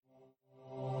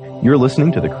You're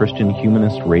listening to the Christian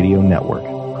Humanist Radio Network,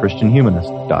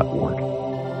 christianhumanist.org.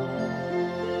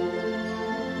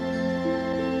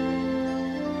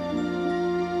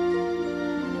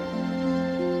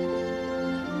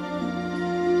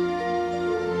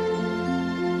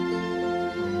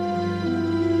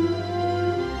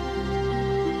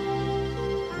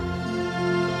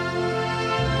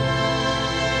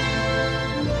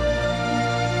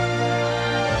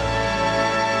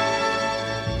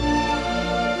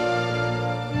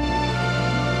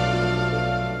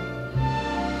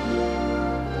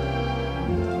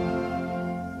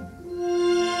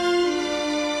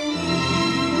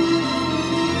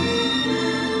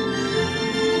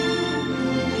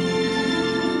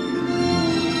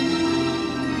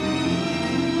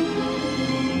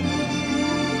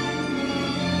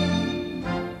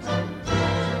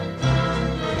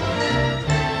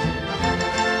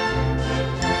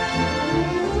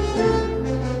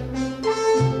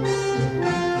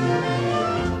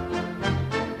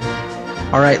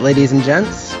 All right, ladies and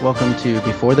gents, welcome to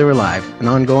Before They Were Live, an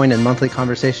ongoing and monthly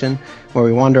conversation where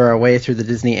we wander our way through the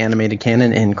Disney animated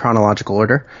canon in chronological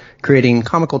order, creating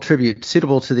comical tribute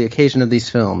suitable to the occasion of these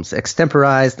films,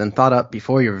 extemporized and thought up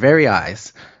before your very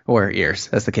eyes, or ears,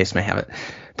 as the case may have it,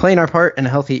 playing our part in a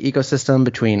healthy ecosystem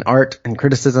between art and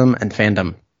criticism and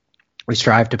fandom. We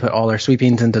strive to put all our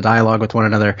sweepings into dialogue with one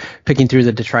another, picking through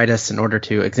the detritus in order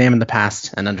to examine the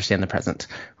past and understand the present.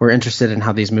 We're interested in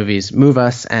how these movies move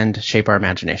us and shape our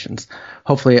imaginations.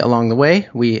 Hopefully, along the way,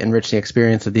 we enrich the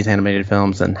experience of these animated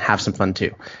films and have some fun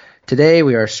too. Today,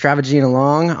 we are stravaging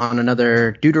along on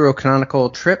another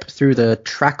deuterocanonical trip through the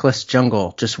trackless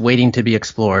jungle just waiting to be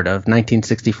explored of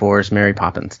 1964's Mary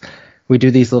Poppins. We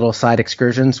do these little side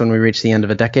excursions when we reach the end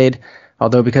of a decade,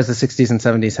 although because the 60s and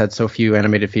 70s had so few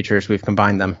animated features, we've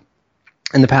combined them.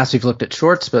 In the past, we've looked at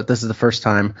shorts, but this is the first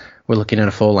time we're looking at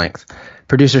a full length.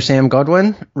 Producer Sam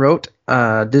Godwin wrote,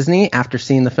 Disney, after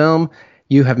seeing the film,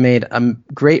 you have made a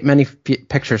great many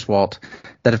pictures, Walt,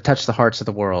 that have touched the hearts of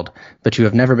the world, but you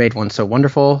have never made one so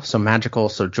wonderful, so magical,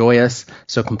 so joyous,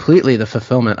 so completely the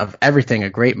fulfillment of everything a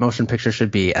great motion picture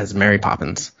should be as Mary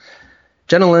Poppins.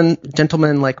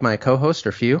 Gentlemen like my co-host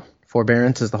are few.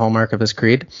 Forbearance is the hallmark of his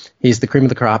creed. He's the cream of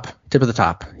the crop, tip of the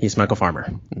top. He's Michael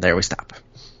Farmer. There we stop.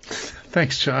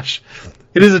 Thanks, Josh.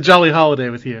 It is a jolly holiday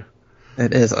with you.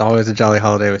 It is always a jolly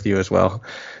holiday with you as well.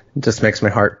 It just makes my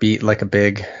heart beat like a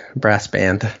big brass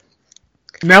band.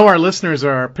 Now our listeners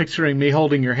are picturing me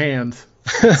holding your hand,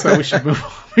 so we should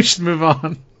move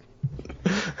on.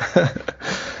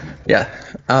 Yeah.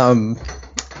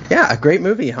 Yeah, a great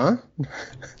movie, huh?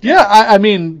 Yeah, I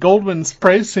mean, Goldwyn's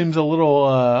praise seems a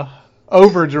little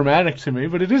over dramatic to me,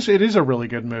 but it is a really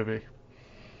good movie.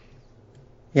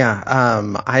 Yeah,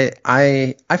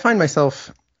 I find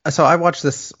myself, so I watched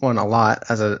this one a lot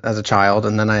as a child,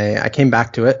 and then I came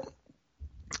back to it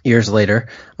years later,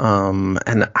 and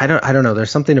I don't know,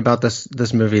 there's something about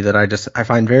this movie that I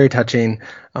find very touching,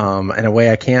 in a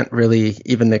way I can't really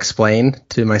even explain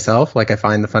to myself. Like, I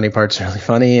find the funny parts really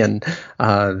funny, and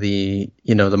the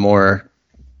more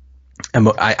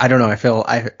I don't know. I feel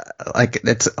like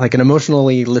it's like an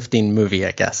emotionally lifting movie,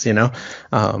 I guess, and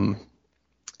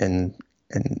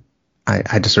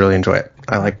I just really enjoy it.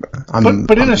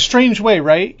 But in a strange way,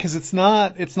 right? Because it's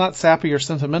not sappy or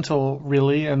sentimental,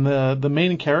 really. And the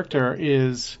main character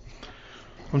is,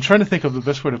 I'm trying to think of the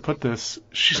best way to put this.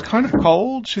 She's kind of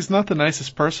cold. She's not the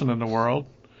nicest person in the world.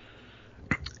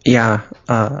 Yeah,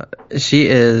 she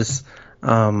is.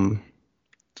 Well,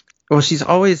 she's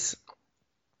always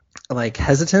like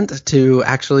hesitant to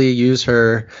actually use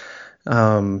her,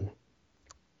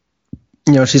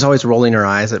 she's always rolling her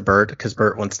eyes at Bert because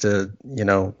Bert wants to,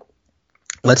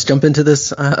 let's jump into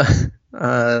this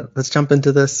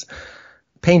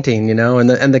painting,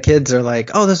 and the kids are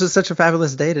like, oh, this is such a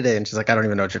fabulous day today. And she's like, I don't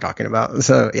even know what you're talking about.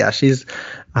 So yeah, she's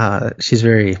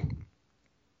very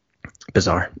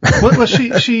bizarre. Well,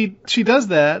 she does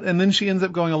that, and then she ends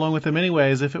up going along with him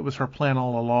anyway, as if it was her plan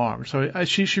all along. So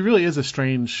she really is a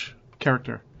strange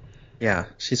character. Yeah,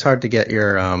 she's hard to get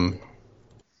your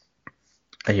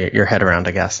head around,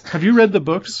 I guess. Have you read the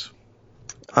books?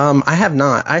 I have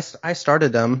not. I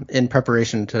started them in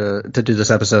preparation to do this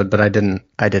episode, but I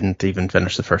didn't even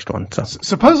finish the first one. So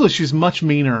supposedly she's much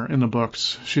meaner in the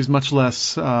books. She's much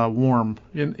less warm,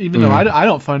 even though I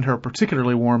don't find her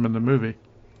particularly warm in the movie.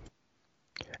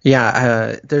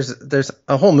 Yeah, there's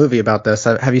a whole movie about this.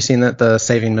 Have you seen that, the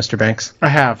Saving Mr. Banks? I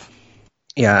have.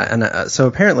 Yeah, and so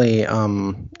apparently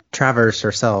Travers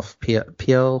herself,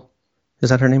 P.L. Is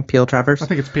that her name? P.L. Travers? I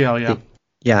think it's P.L., yeah.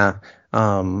 Yeah,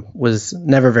 was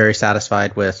never very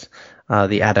satisfied with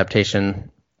the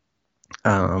adaptation,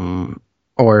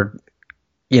 or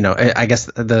I guess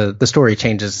the story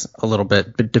changes a little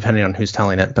bit depending on who's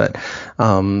telling it, but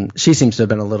she seems to have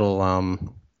been a little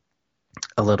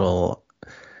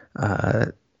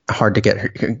hard to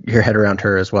get your head around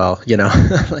her as well,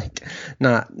 like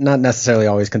not necessarily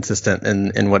always consistent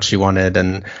in what she wanted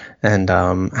and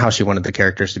how she wanted the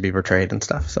characters to be portrayed and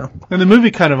stuff. So, and the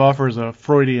movie kind of offers a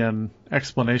Freudian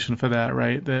explanation for that,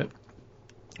 right? That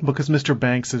because Mr.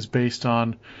 Banks is based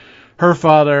on her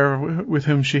father, with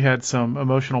whom she had some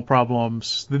emotional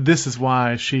problems, this is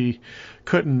why she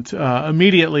couldn't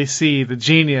immediately see the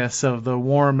genius of the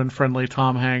warm and friendly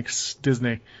Tom Hanks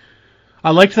Disney. I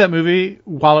liked that movie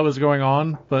while it was going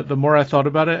on, but the more I thought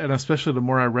about it, and especially the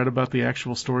more I read about the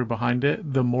actual story behind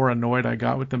it, the more annoyed I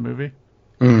got with the movie.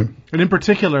 And in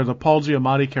particular, the Paul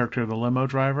Giamatti character, the limo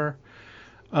driver,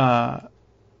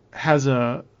 has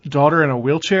a daughter in a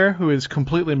wheelchair who is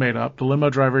completely made up. The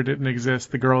limo driver didn't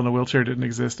exist. The girl in the wheelchair didn't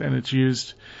exist. And it's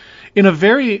used in a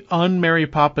very un-Mary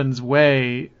Poppins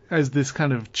way as this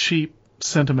kind of cheap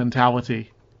sentimentality.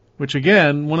 Which,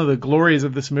 again, one of the glories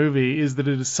of this movie is that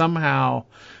it is somehow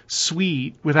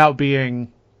sweet without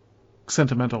being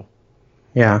sentimental.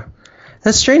 Yeah.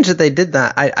 That's strange that they did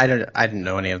that. I didn't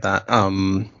know any of that.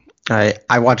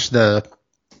 I watched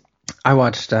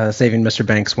Saving Mr.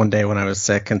 Banks one day when I was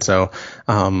sick, and so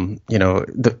when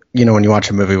you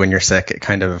watch a movie when you're sick, it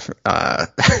kind of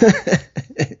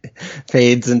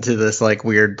fades into this like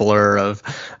weird blur of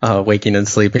waking and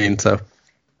sleeping. So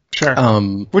sure,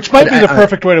 which might be the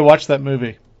perfect way to watch that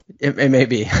movie. It may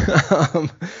be,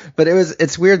 but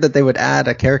it's weird that they would add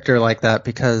a character like that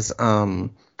because in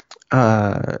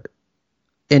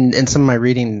some of my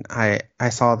reading, I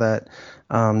saw that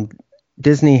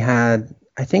Disney had,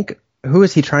 I think, who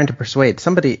was he trying to persuade?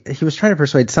 Somebody. He was trying to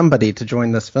persuade somebody to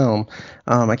join this film.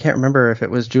 I can't remember if it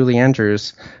was Julie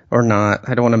Andrews or not.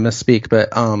 I don't want to misspeak,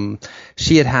 but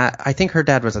she had. I think her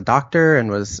dad was a doctor and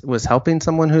was helping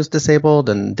someone who's disabled,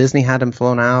 and Disney had him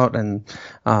flown out, and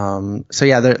so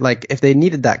yeah, like if they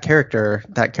needed that character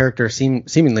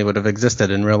seemingly would have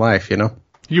existed in real life,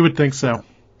 You would think so.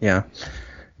 Yeah.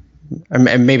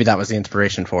 And maybe that was the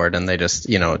inspiration for it, and they just,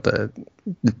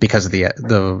 because of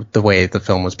the way the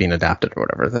film was being adapted or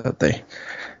whatever, that they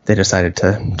decided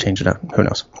to change it up. Who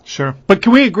knows? Sure. But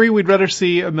can we agree we'd rather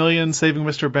see a million Saving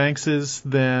Mr. Bankses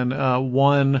than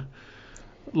one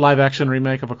live-action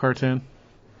remake of a cartoon?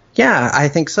 Yeah, I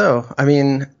think so. I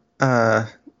mean, yeah,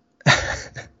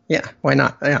 why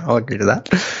not? Yeah, I'll agree to that.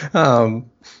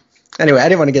 Anyway, I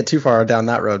didn't want to get too far down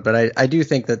that road, but I do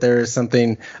think that there is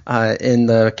something in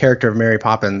the character of Mary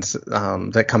Poppins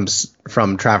that comes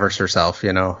from Travers herself,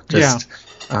 kind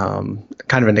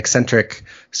of an eccentric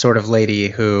sort of lady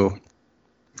who,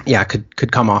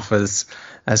 could come off as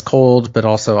cold, but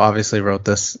also obviously wrote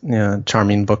this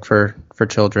charming book for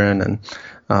children,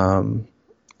 and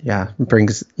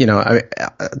brings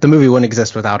the movie wouldn't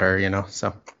exist without her,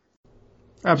 so.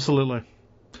 Absolutely.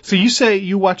 So you say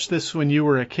you watched this when you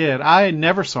were a kid. I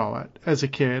never saw it as a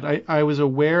kid. I was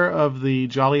aware of the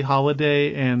Jolly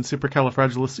Holiday and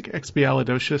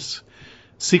Supercalifragilisticexpialidocious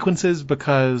sequences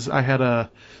because I had a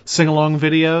sing-along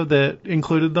video that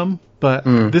included them. But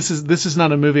this is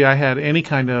not a movie I had any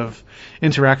kind of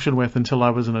interaction with until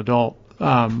I was an adult.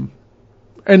 And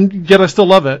yet I still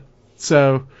love it.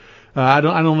 So I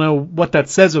don't know what that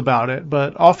says about it,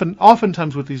 but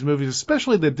oftentimes with these movies,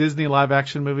 especially the Disney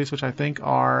live-action movies, which I think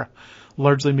are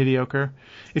largely mediocre,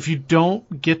 if you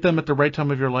don't get them at the right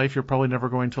time of your life, you're probably never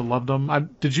going to love them.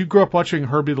 Did you grow up watching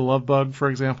Herbie the Love Bug, for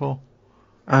example?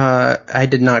 I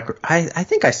did not. I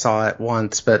think I saw it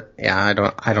once, but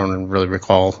yeah, I don't really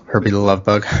recall Herbie the Love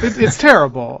Bug. It's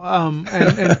terrible.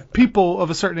 And people of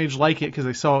a certain age like it because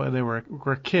they saw it when they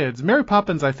were kids. Mary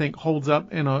Poppins, I think, holds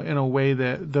up in a way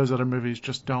that those other movies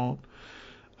just don't.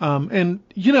 And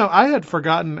I had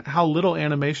forgotten how little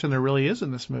animation there really is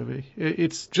in this movie.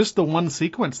 It's just the one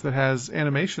sequence that has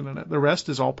animation in it. The rest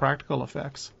is all practical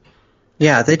effects.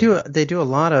 Yeah, they do a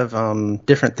lot of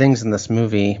different things in this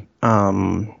movie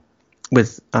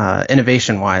with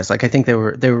innovation wise. Like I think they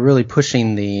were really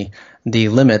pushing the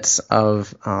limits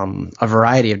of a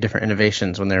variety of different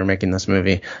innovations when they were making this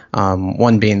movie.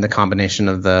 One being the combination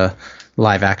of the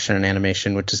live action and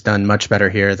animation, which is done much better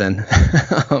here than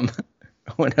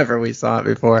whenever we saw it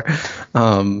before.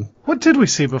 What did we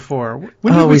see before?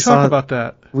 When did we talk about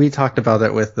that? We talked about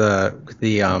it with the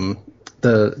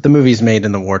movies made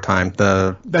in the wartime,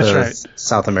 the right.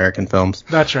 South American films.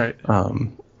 That's right.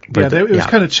 It was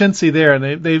kind of chintzy there,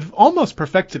 and they've almost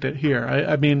perfected it here.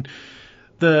 I mean,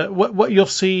 what you'll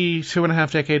see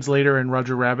 2.5 decades later in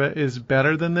Roger Rabbit is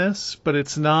better than this, but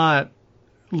it's not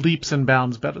leaps and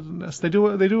bounds better than this. They do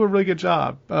a really good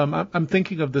job. I'm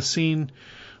thinking of the scene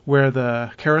where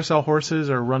the carousel horses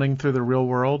are running through the real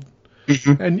world,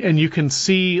 and you can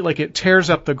see like it tears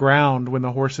up the ground when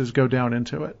the horses go down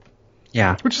into it.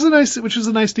 Yeah, which is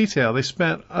a nice detail.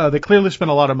 They clearly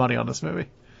spent a lot of money on this movie.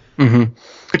 Mm-hmm.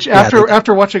 Which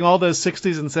after watching all those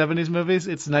 60s and 70s movies,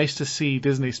 it's nice to see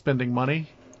Disney spending money.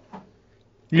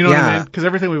 You know what I mean? Because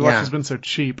everything we watch has been so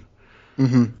cheap.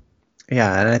 Mm-hmm.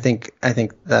 Yeah, and I think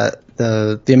that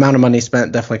the amount of money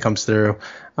spent definitely comes through.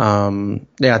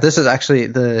 This is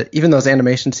actually even those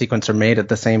animation sequences are made at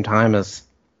the same time as.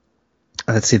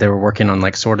 Let's see, they were working on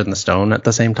like Sword in the Stone at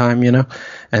the same time, you know,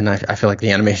 and I feel like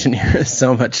the animation here is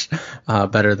so much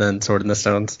better than Sword in the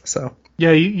Stones. So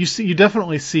yeah, you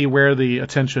definitely see where the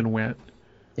attention went.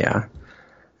 Yeah.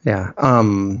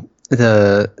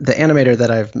 The animator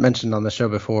that I've mentioned on the show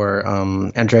before,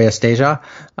 Andreas Deja,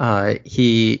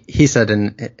 he said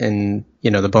in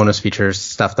the bonus features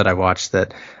stuff that I watched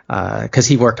that because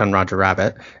he worked on Roger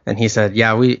Rabbit, and he said,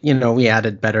 we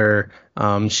added better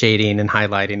shading and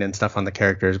highlighting and stuff on the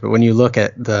characters, but when you look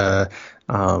at the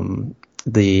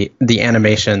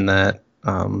animation that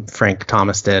Frank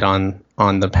Thomas did on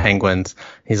the penguins,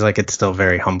 he's like, it's still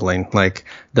very humbling. Like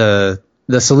the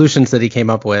solutions that he came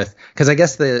up with, because I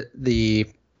guess they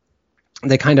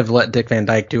kind of let Dick Van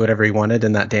Dyke do whatever he wanted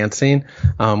in that dance scene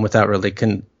without really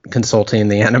consulting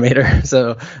the animator.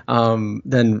 So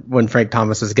then when Frank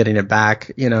Thomas was getting it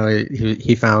back,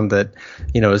 he found that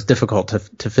it was difficult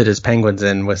to fit his penguins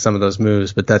in with some of those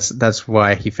moves, but that's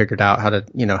why he figured out how to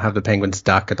have the penguins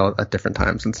duck at different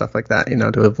times and stuff like that,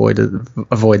 to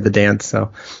avoid the dance.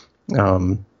 So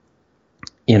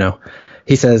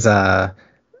he says the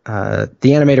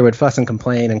animator would fuss and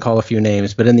complain and call a few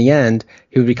names, but in the end,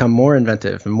 he would become more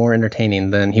inventive and more entertaining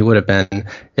than he would have been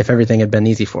if everything had been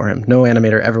easy for him. No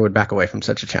animator ever would back away from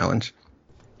such a challenge.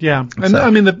 Yeah, and I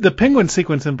mean the penguin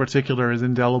sequence in particular is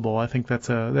indelible. I think that's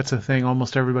a thing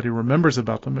almost everybody remembers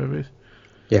about the movies.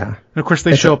 Yeah, and of course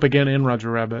they show up again in Roger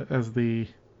Rabbit as the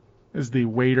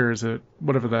waiters at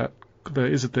whatever that.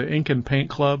 Is it the Ink and Paint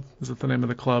Club? Is it the name of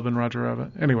the club in Roger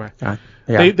Rabbit? Anyway,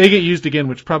 they get used again,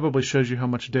 which probably shows you how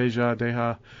much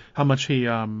Deja, how much he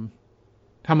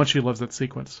loves that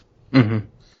sequence. Mm-hmm.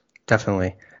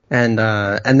 Definitely, and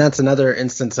that's another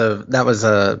instance of that was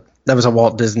a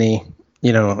Walt Disney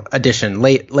edition,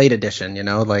 late edition.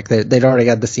 Like they'd already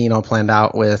got the scene all planned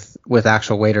out with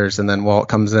actual waiters, and then Walt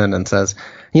comes in and says,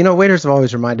 waiters have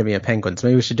always reminded me of penguins.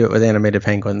 Maybe we should do it with animated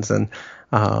penguins, and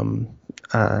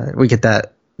we get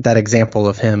that example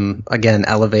of him again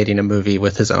elevating a movie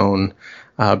with his own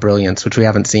brilliance, which we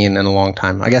haven't seen in a long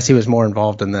time. I guess he was more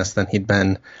involved in this than he'd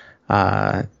been,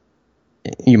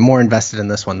 more invested in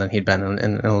this one than he'd been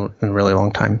in a really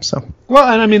long time. So well,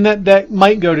 and I mean that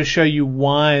might go to show you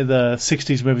why the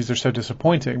 '60s movies are so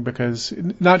disappointing, because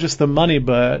not just the money,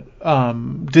 but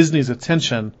Disney's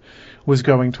attention was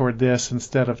going toward this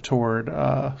instead of toward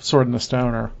Sword in the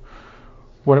Stone or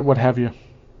what have you.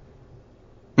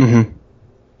 Mm-hmm.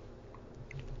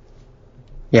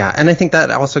 Yeah, and I think that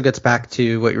also gets back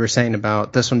to what you were saying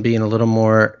about this one being a little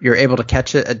more, you're able to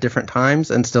catch it at different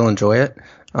times and still enjoy it.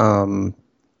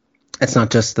 It's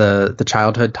not just the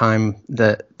childhood time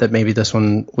that maybe this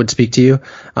one would speak to you.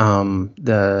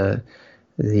 The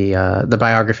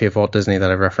biography of Walt Disney that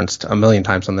I've referenced a million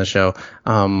times on this show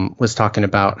was talking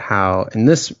about how in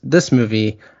this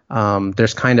movie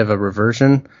there's kind of a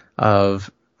reversion of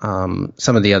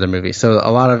some of the other movies. So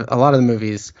a lot of the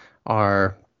movies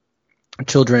are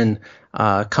children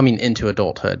coming into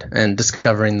adulthood and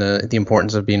discovering the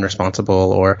importance of being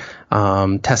responsible, or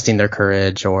testing their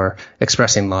courage, or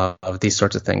expressing love, these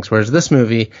sorts of things. Whereas this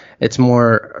movie, it's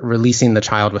more releasing the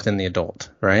child within the adult,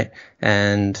 right?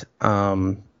 And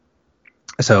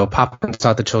so Poppins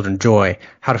taught the children joy,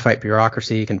 how to fight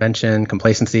bureaucracy, convention,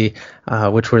 complacency,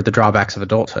 which were the drawbacks of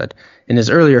adulthood. In his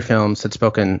earlier films had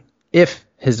spoken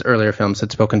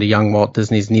to young Walt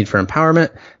Disney's need for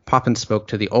empowerment, Poppins spoke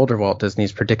to the older Walt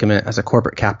Disney's predicament as a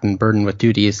corporate captain burdened with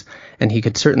duties, and he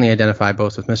could certainly identify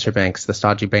both with Mr. Banks, the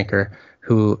stodgy banker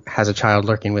who has a child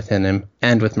lurking within him,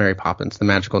 and with Mary Poppins, the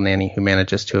magical nanny who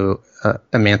manages to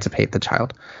emancipate the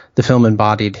child. The film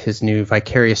embodied his new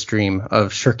vicarious dream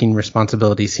of shirking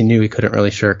responsibilities he knew he couldn't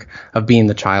really shirk, of being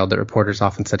the child that reporters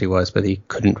often said he was, but he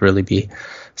couldn't really be.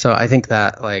 So I think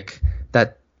that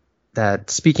that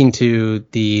speaking to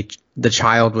the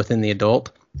child within the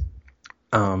adult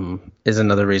is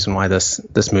another reason why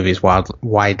this movie is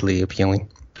widely appealing.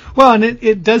 Well, and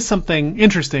it does something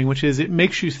interesting, which is it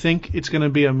makes you think it's going to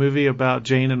be a movie about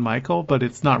Jane and Michael, but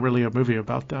it's not really a movie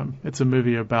about them. It's a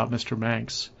movie about Mr.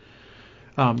 Banks.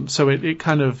 So it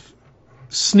kind of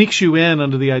sneaks you in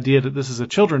under the idea that this is a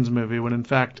children's movie, when in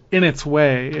fact, in its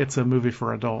way, it's a movie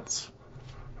for adults.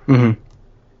 Mm-hmm.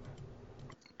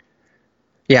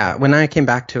 Yeah, when I came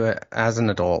back to it as an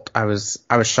adult, I was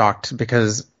shocked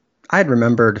because I had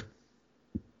remembered.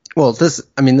 Well, this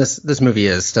movie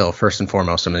is still first and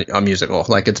foremost a musical.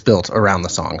 Like, it's built around the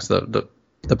songs. The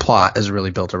plot is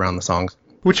really built around the songs,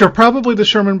 which are probably the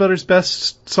Sherman Brothers'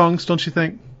 best songs, don't you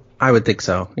think? I would think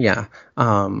so. Yeah.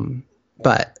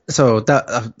 But so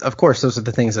that, of course, those are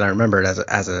the things that I remembered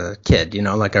as a kid. You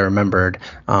know, like I remembered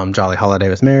Jolly Holiday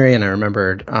with Mary, and I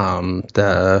remembered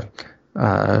the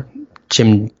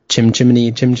Chim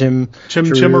Chimmery.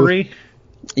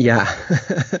 Yeah.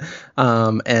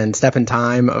 And Step in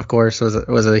Time, of course, was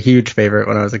a huge favorite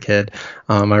when I was a kid.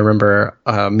 I remember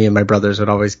me and my brothers would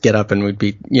always get up and we'd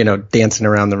be, you know, dancing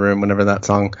around the room whenever that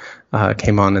song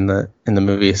came on in the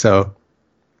movie. So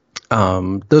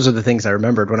those are the things I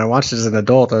remembered. When I watched it as an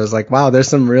adult, I was like, wow, there's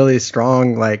some really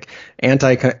strong, like,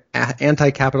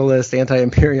 anti-capitalist,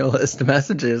 anti-imperialist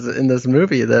messages in this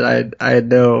movie that I had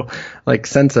no, like,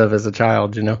 sense of as a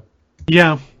child, you know?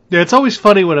 Yeah. Yeah, it's always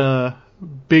funny when a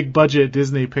big budget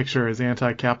Disney picture is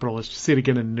anti-capitalist. You see it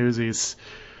again in Newsies.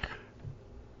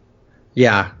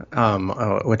 Yeah,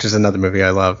 which is another movie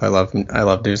I love. I love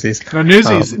Newsies. Now,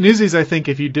 Newsies, I think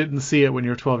if you didn't see it when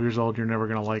you're 12 years old, you're never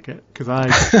going to like it. Because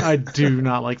I do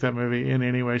not like that movie in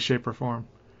any way, shape, or form.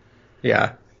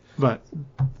 Yeah. But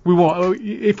we won't.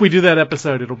 If we do that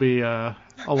episode, it'll be a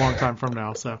long time from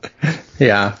now. So.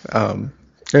 Yeah.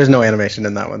 There's no animation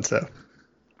in that one, so.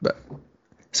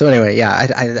 So anyway, yeah,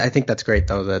 I think that's great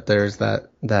though that there's that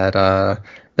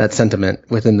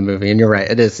sentiment within the movie, and you're right.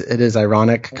 It is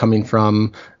ironic coming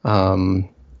from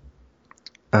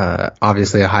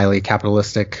obviously a highly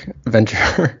capitalistic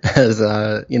venture as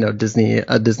a Disney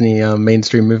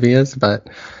mainstream movie is, but.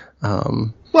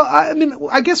 Well, I mean,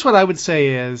 I guess what I would say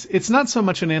is it's not so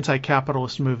much an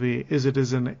anti-capitalist movie as it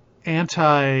is an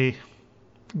anti-greed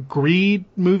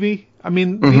movie. I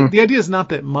mean, the idea is not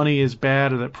that money is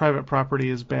bad or that private property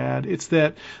is bad. It's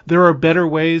that there are better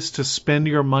ways to spend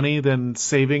your money than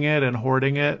saving it and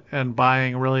hoarding it and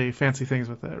buying really fancy things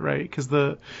with it, right? Because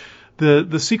the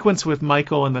sequence with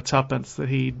Michael and the tuppence that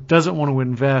he doesn't want to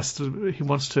invest, he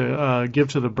wants to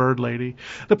give to the bird lady.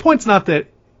 The point's not that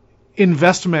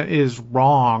investment is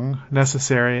wrong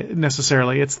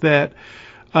necessarily. It's that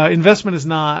investment is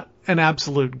not an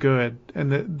absolute good,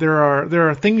 and that there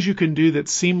are things you can do that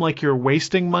seem like you're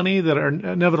wasting money that are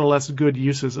nevertheless good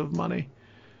uses of money.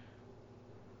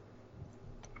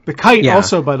 The kite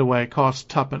also, by the way, cost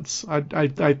tuppence. I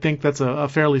think that's a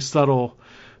fairly subtle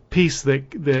piece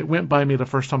that went by me the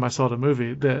first time I saw the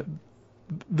movie. That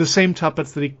the same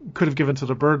tuppence that he could have given to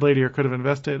the bird lady or could have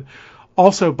invested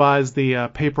also buys the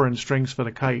paper and strings for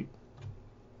the kite.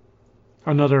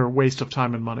 Another waste of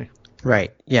time and money.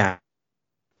 Right. Yeah.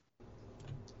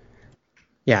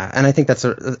 Yeah, and I think I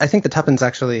think the tuppence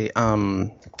actually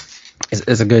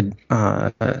is a good.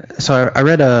 So I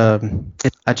read a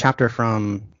chapter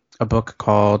from a book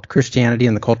called Christianity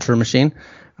and the Culture Machine,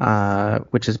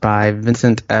 which is by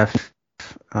Vincent F.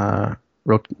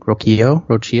 Rocchio.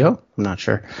 I'm not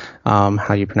sure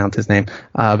how you pronounce his name,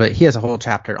 but he has a whole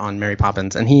chapter on Mary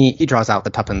Poppins, and he draws out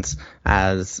the tuppence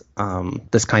as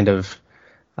this kind of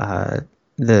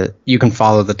you can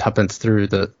follow the tuppence through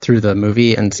the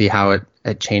movie and see how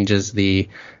it changes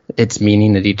its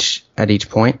meaning at each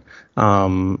point.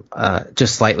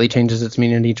 Just slightly changes its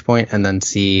meaning at each point, and then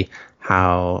see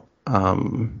how.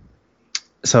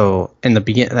 So in the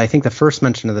beginning, I think the first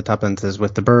mention of the tuppence is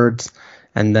with the birds,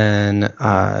 and then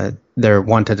they're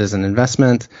wanted as an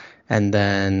investment, and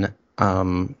then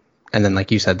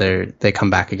like you said, they come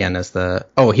back again as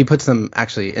he puts them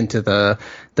actually into the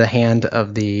hand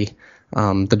of the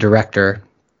director.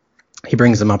 He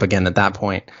brings them up again at that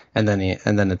point, and then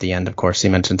at the end, of course, he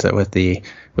mentions it with the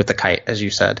kite, as you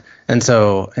said. And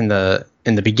so in the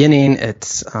beginning,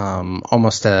 it's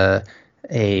almost an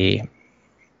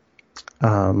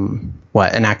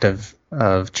act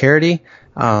of charity,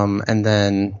 and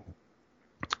then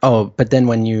but then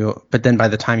by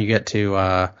the time you get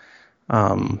to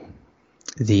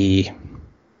the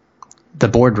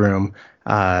boardroom,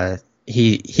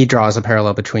 he draws a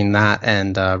parallel between that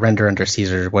and Render Under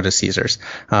Caesar, What is Caesar's?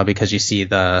 Because you see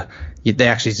they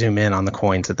actually zoom in on the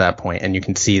coins at that point, and you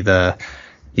can see the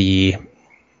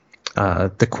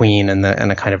queen and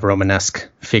a kind of Romanesque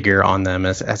figure on them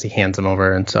as he hands them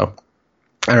over, and so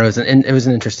I don't know. It was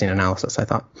an interesting analysis, I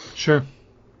thought. Sure.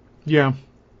 Yeah.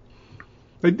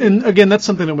 And again, that's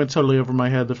something that went totally over my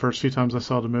head the first few times I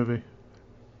saw the movie.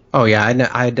 Oh yeah,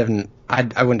 I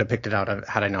I wouldn't have picked it out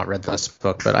had I not read this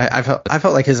book, but I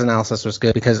felt like his analysis was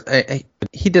good because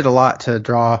he did a lot to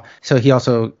draw. So he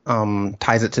also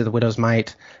ties it to the widow's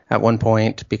mite at one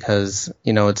point because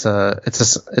it's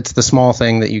the small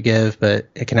thing that you give, but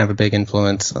it can have a big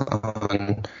influence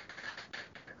on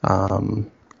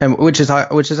and which is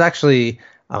actually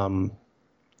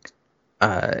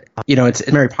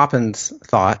it's Mary Poppins'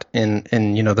 thought in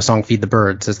the song "Feed the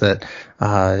Birds" is that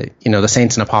the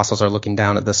saints and apostles are looking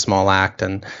down at this small act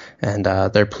and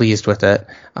they're pleased with it,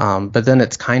 but then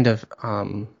it's kind of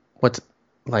what's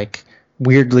like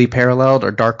weirdly paralleled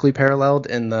or darkly paralleled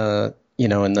in the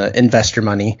Invest Your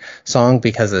Money song,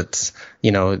 because it's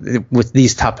with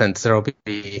these tuppence there'll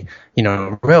be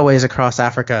railways across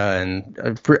Africa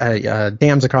and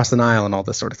dams across the Nile and all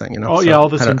this sort of thing. All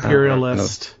this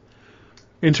imperialist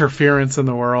interference in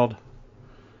the world.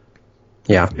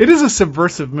 Yeah, it is a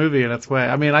subversive movie in its way.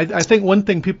 I mean, I think one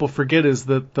thing people forget is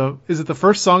that the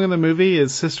first song in the movie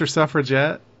is Sister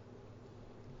Suffragette,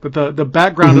 but the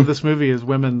background of this movie is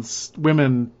women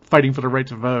fighting for the right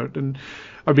to vote. And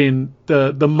I mean,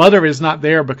 the mother is not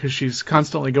there because she's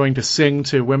constantly going to sing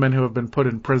to women who have been put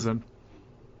in prison.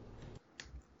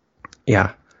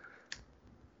 Yeah.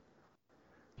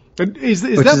 Is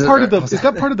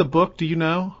that part of the book? Do you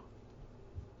know?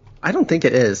 I don't think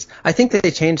it is. I think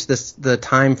they changed the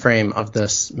time frame of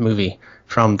this movie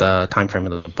from the time frame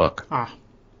of the book.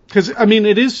 Because I mean,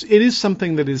 it is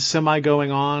something that is semi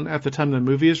going on at the time the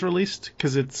movie is released.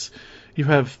 Because you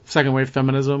have second wave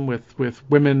feminism with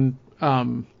women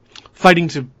fighting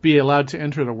to be allowed to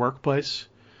enter the workplace,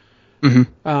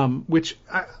 which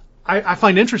I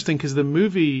find interesting because the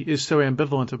movie is so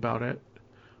ambivalent about it.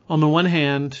 On the one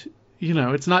hand,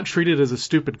 it's not treated as a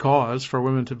stupid cause for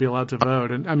women to be allowed to vote.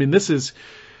 And I mean, this is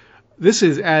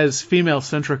as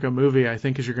female-centric a movie, I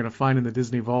think, as you're going to find in the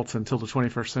Disney vaults until the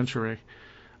 21st century.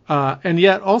 And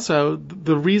yet also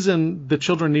the reason the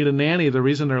children need a nanny, the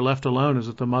reason they're left alone is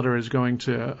that the mother is going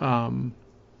to,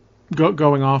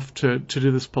 going off to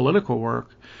do this political work.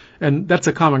 And that's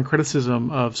a common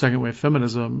criticism of second wave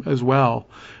feminism as well,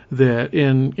 that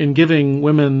in giving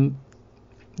women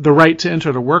the right to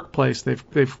enter the workplace,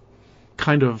 they've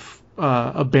kind of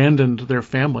abandoned their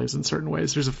families in certain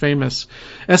ways. There's a famous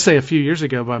essay a few years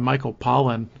ago by Michael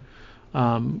Pollan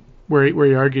where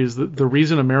he argues that the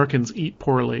reason Americans eat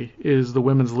poorly is the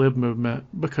women's lib movement,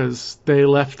 because they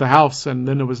left the house and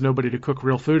then there was nobody to cook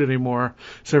real food anymore,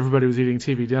 so everybody was eating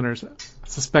TV dinners. I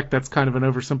suspect that's kind of an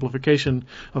oversimplification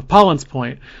of Pollan's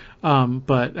point,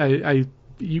 but I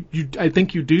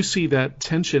think you do see that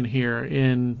tension here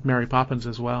in Mary Poppins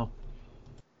as well.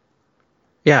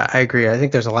 Yeah, I agree. I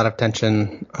think there's a lot of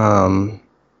tension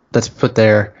that's put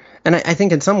there, and I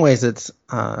think in some ways it's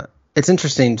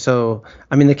interesting. So,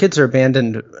 I mean, the kids are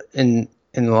abandoned in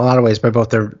a lot of ways by both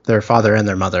their father and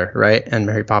their mother, right? And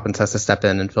Mary Poppins has to step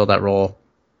in and fill that role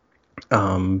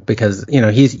because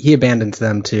he abandons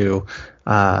them to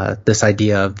this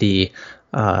idea of the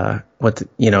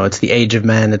it's the age of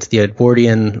men, it's the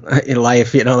Edwardian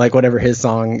life, like whatever his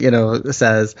song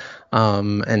says,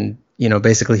 and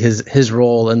basically his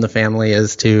role in the family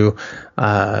is to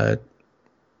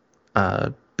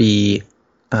be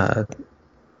the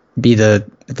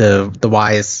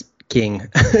wise king,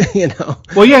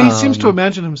 Well, yeah, he seems to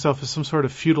imagine himself as some sort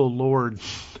of feudal lord.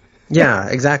 Yeah,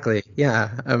 exactly. Yeah,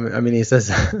 I mean, he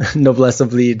says "noblesse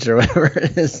oblige" or whatever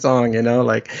in his song,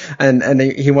 and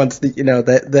he wants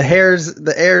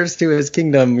the heirs to his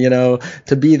kingdom,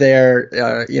 to be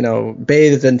there,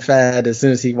 bathed and fed as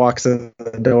soon as he walks in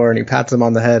the door, and he pats them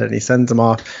on the head and he sends them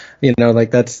off,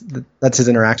 that's his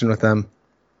interaction with them.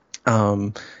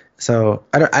 So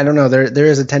I don't know. There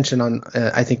is a tension on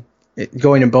I think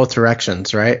going in both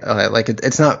directions, right?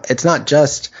 It's not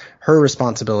just her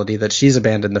responsibility that she's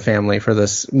abandoned the family for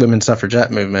this women's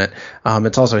suffragette movement.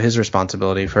 It's also his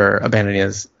responsibility for abandoning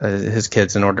his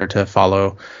kids in order to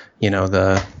follow,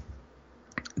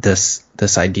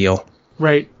 this ideal.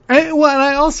 Right. And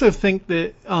I also think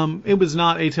that it was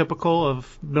not atypical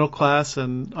of middle class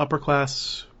and upper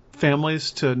class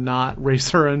families to not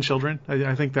raise their own children.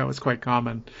 I think that was quite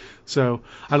common. So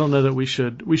I don't know that we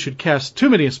should cast too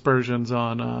many aspersions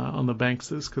on the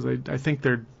Bankses, because I think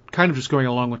they're kind of just going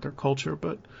along with their culture.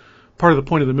 But part of the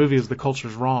point of the movie is the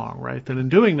culture's wrong, right? And in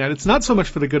doing that, it's not so much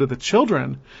for the good of the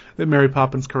children that Mary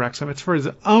Poppins corrects him. It's for his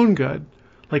own good.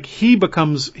 Like he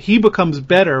becomes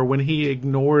better when he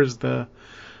ignores the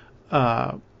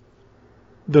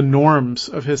norms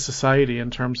of his society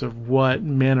in terms of what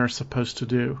men are supposed to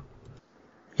do.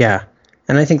 Yeah,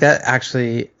 and I think that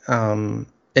actually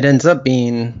it ends up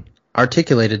being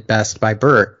articulated best by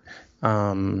Bert.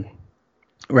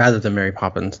 rather than Mary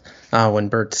Poppins. When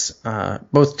Bert's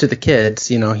both to the kids,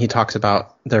 he talks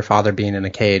about their father being in a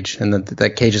cage, and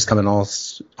that cages come in all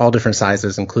different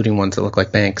sizes, including ones that look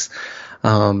like banks.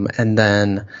 And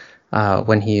then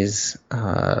when he's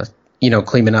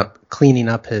cleaning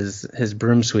up his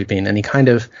broom sweeping, and he kind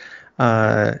of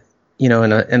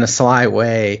in a sly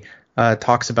way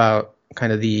talks about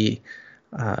kind of the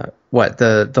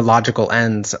logical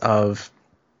ends of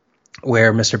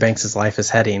where Mr. Banks's life is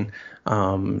heading.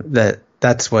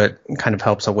 That's what kind of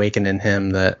helps awaken in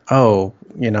him that,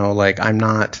 I'm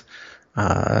not,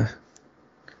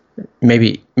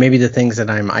 maybe the things that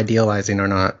I'm idealizing are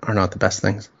not the best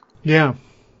things. Yeah.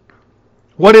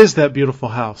 What is that beautiful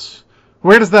house?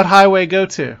 Where does that highway go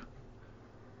to?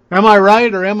 Am I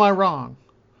right or am I wrong?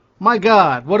 My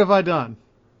God, what have I done?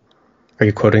 Are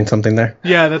you quoting something there?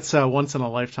 Yeah, that's Once in a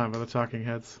Lifetime of the Talking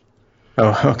Heads.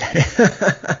 Oh, okay.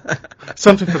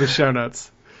 Something for the show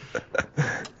notes.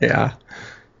 Yeah.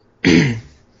 The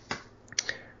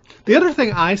other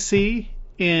thing I see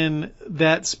in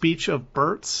that speech of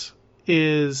Bert's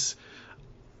is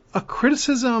a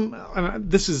criticism.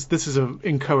 This is an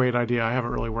inchoate idea. I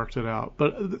haven't really worked it out,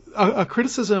 but a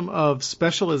criticism of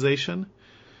specialization.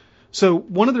 So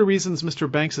one of the reasons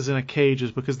Mr. Banks is in a cage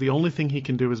is because the only thing he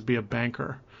can do is be a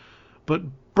banker. But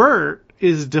Bert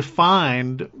is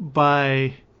defined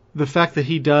by the fact that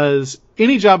he does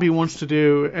any job he wants to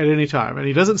do at any time, and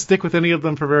he doesn't stick with any of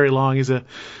them for very long. He's a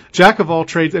jack of all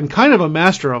trades and kind of a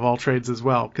master of all trades as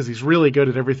well, because he's really good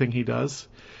at everything he does.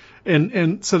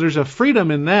 And so there's a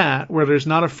freedom in that where there's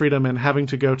not a freedom in having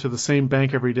to go to the same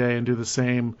bank every day and do the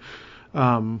same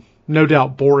no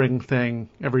doubt boring thing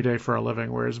every day for a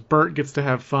living, whereas Bert gets to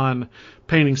have fun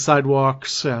painting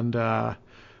sidewalks and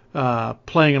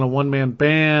playing in a one-man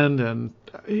band, and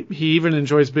he even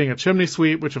enjoys being a chimney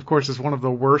sweep, which of course is one of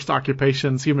the worst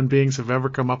occupations human beings have ever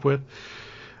come up with.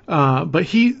 But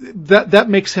that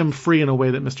makes him free in a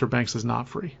way that Mr. Banks is not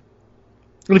free.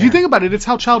 And if you think about it, it's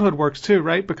how childhood works too,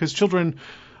 right? Because children,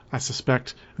 I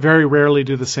suspect, very rarely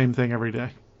do the same thing every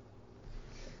day.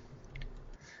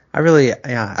 I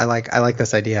like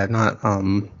this idea. I'd not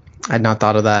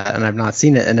thought of that, and I've not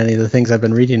seen it in any of the things I've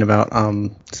been reading about.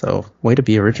 So way to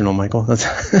be original, Michael. That's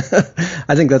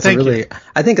I think that's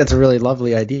a really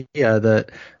lovely idea that,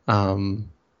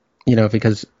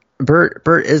 because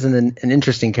Bert is an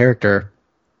interesting character,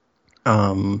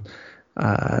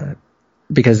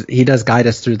 because he does guide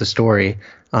us through the story,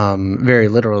 very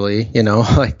literally,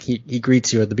 like he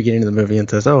greets you at the beginning of the movie and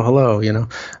says, "Oh, hello,"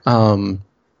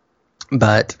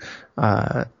 but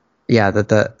that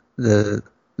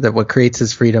what creates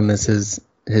his freedom is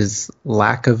his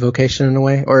lack of vocation in a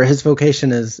way, or his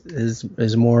vocation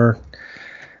is more,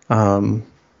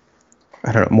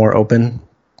 more open.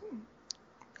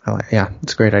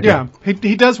 It's a great idea. Yeah,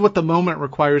 he does what the moment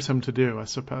requires him to do, I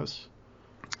suppose.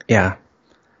 Yeah.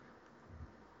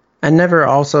 And never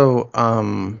also,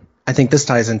 I think this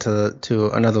ties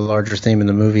into another larger theme in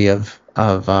the movie of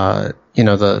the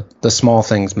small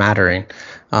things mattering.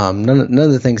 None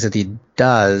of the things that he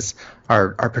does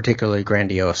are particularly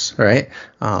grandiose, right?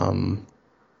 Well,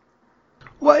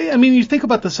 I mean, you think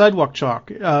about the sidewalk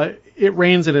chalk. It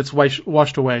rains and it's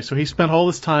washed away. So he spent all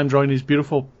this time drawing these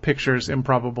beautiful pictures,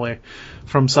 improbably,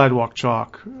 from sidewalk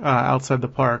chalk outside the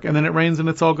park. And then it rains and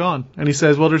it's all gone. And he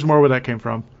says, well, there's more where that came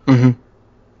from. Mm-hmm.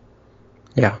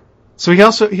 Yeah. So he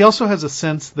also has a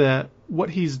sense that what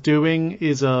he's doing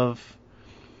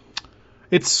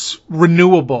it's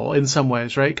renewable in some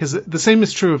ways, right? Because the same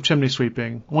is true of chimney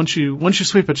sweeping. Once you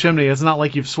sweep a chimney, it's not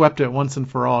like you've swept it once and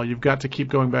for all. You've got to keep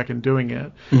going back and doing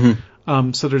it.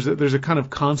 Mm-hmm. So there's a kind of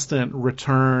constant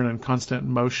return and constant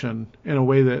motion in a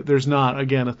way that there's not,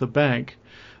 again, at the bank.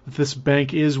 This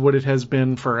bank is what it has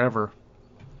been forever.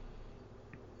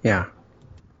 Yeah.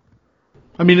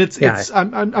 I mean,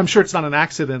 I'm sure it's not an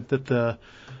accident that the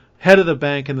head of the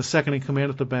bank and the second in command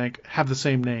of the bank have the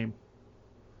same name.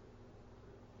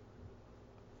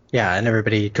 Yeah, and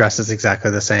everybody dresses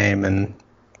exactly the same, and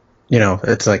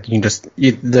it's like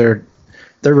they're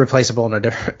replaceable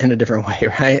in a different way,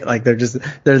 right? Like they're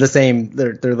the same.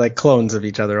 They're like clones of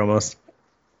each other almost.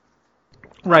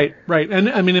 Right. And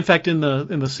I mean, in fact, in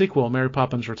the sequel, Mary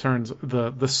Poppins Returns,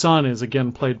 the son is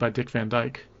again played by Dick Van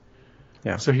Dyke.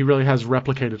 Yeah. So he really has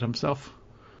replicated himself.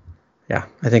 Yeah,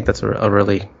 I think that's a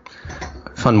really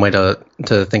fun way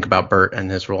to think about Bert and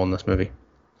his role in this movie.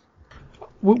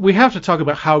 We have to talk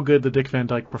about how good the Dick Van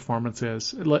Dyke performance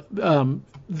is.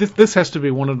 This has to be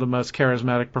one of the most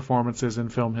charismatic performances in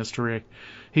film history.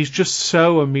 He's just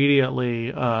so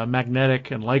immediately magnetic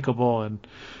and likable,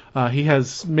 and he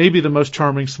has maybe the most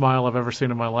charming smile I've ever seen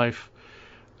in my life.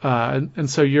 And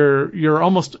so you're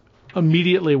almost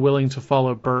immediately willing to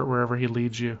follow Bert wherever he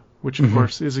leads you, which of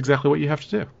course is exactly what you have to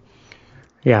do.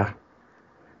 Yeah.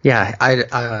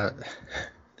 Yeah.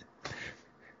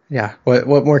 Yeah. What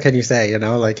more can you say?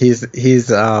 Like he's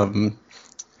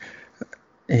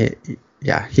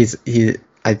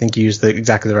I think you used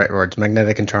exactly the right words,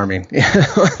 magnetic and charming,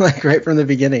 like right from the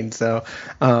beginning. So,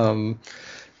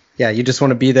 you just want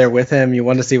to be there with him. You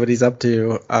want to see what he's up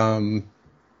to.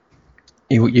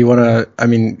 You want to,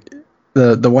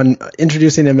 the one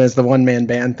introducing him as the one man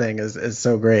band thing is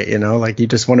so great, like you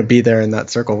just want to be there in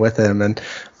that circle with him and,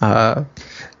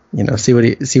 see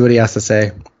what he has to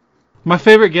say. My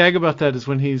favorite gag about that is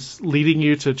when he's leading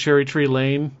you to Cherry Tree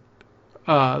Lane,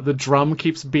 the drum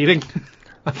keeps beating.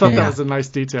 I thought that was a nice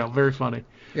detail. Very funny.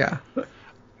 Yeah.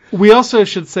 We also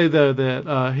should say, though,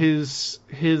 that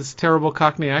his terrible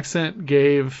Cockney accent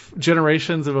gave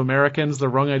generations of Americans the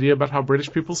wrong idea about how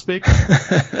British people speak.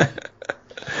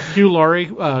 Hugh Laurie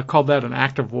called that an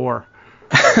act of war.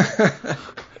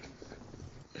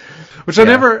 Which I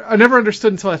never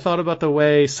understood until I thought about the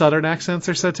way Southern accents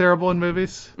are so terrible in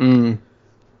movies. Mm.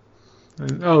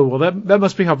 And, that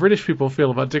must be how British people feel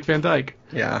about Dick Van Dyke.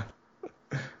 Yeah.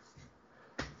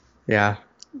 Yeah.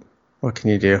 What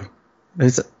can you do?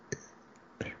 But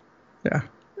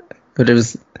it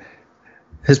was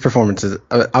his performances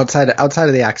outside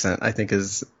of the accent, I think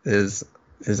is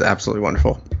absolutely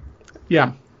wonderful.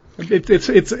 Yeah.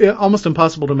 It's almost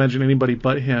impossible to imagine anybody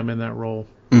but him in that role.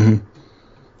 Mm-hmm.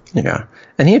 Yeah.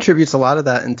 And he attributes a lot of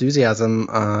that enthusiasm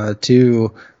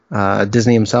to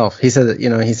Disney himself. He said that,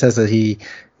 he says that he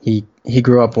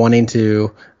grew up wanting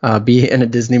to be in a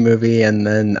Disney movie, and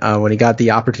then when he got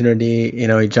the opportunity,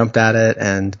 he jumped at it,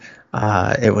 and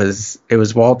it was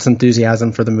Walt's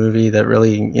enthusiasm for the movie that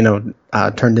really,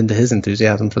 turned into his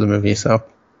enthusiasm for the movie. So,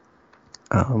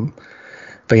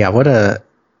 but yeah,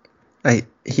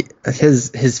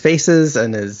 his faces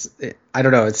and I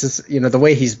don't know, it's just, the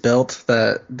way he's built,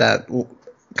 that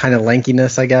kind of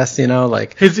lankiness, I guess,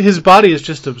 like his body is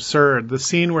just absurd. The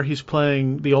scene where he's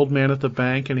playing the old man at the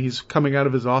bank and he's coming out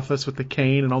of his office with the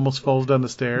cane and almost falls down the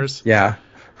stairs. Yeah.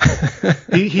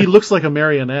 he looks like a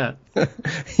marionette.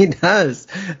 He does.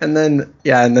 And then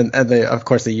of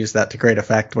course they use that to great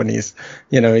effect when he's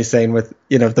saying with,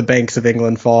 if the banks of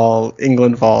England fall,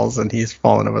 England falls, and he's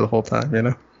fallen over the whole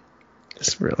time,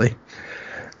 It's really,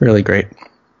 really great.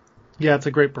 Yeah, it's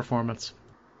a great performance.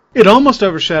 It almost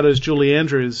overshadows Julie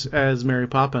Andrews as Mary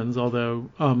Poppins, although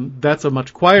that's a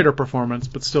much quieter performance,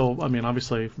 but still,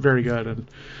 obviously very good. And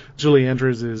Julie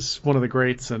Andrews is one of the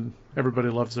greats, and everybody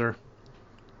loves her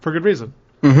for good reason.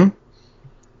 Mm-hmm.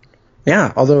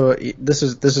 Yeah, although this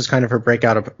is kind of her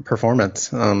breakout performance.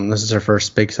 This is her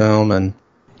first big film, and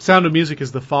Sound of Music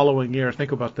is the following year.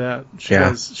 Think about that. She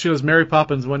does Mary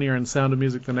Poppins one year and Sound of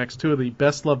Music the next. Two of the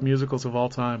best-loved musicals of all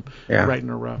time, right in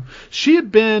a row. She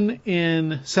had been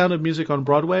in Sound of Music on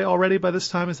Broadway already by this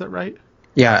time, is that right?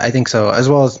 Yeah, I think so, as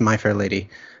well as My Fair Lady.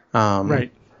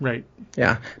 Right.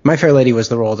 Yeah, My Fair Lady was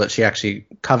the role that she actually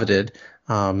coveted,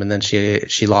 and then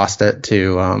she lost it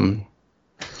to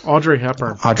Audrey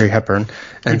Hepburn. And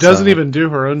who doesn't even do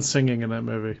her own singing in that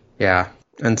movie. Yeah,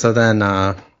 and so then...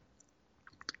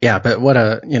 yeah, but what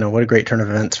a great turn of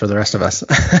events for the rest of us,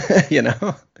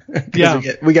 Yeah,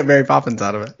 we get Mary Poppins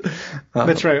out of it.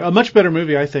 That's right. A much better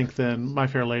movie, I think, than My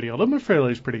Fair Lady. Although My Fair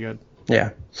Lady's pretty good.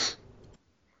 Yeah,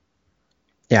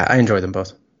 I enjoy them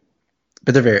both,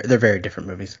 but they're very different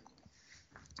movies.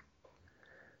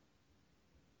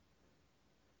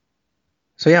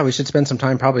 So yeah, we should spend some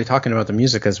time probably talking about the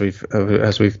music as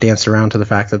we've danced around to the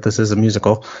fact that this is a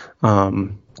musical.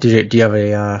 Do you have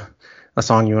a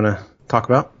song you want to talk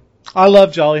about? I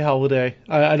love Jolly Holiday.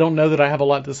 I don't know that I have a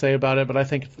lot to say about it, but I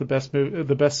think it's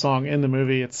the best song in the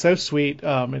movie. It's so sweet.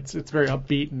 It's very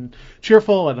upbeat and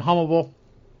cheerful and hummable.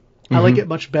 Mm-hmm. I like it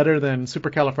much better than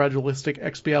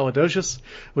Supercalifragilisticexpialidocious,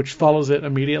 which follows it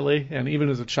immediately. And even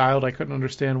as a child, I couldn't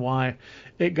understand why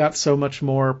it got so much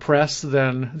more press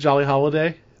than Jolly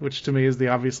Holiday, which to me is the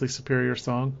obviously superior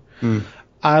song. Mm.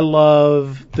 I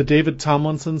love the David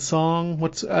Tomlinson song.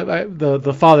 What's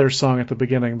the Father's song at the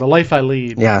beginning? The Life I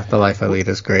Lead. Yeah, The Life I Lead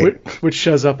is great. Which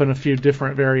shows up in a few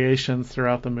different variations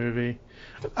throughout the movie.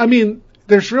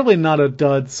 There's really not a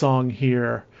dud song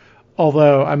here,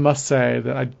 although I must say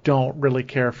that I don't really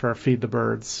care for Feed the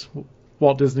Birds,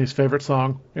 Walt Disney's favorite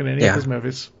song in any of his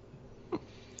movies.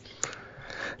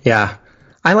 Yeah,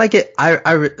 I like it.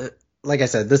 Like I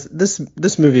said,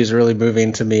 this movie is really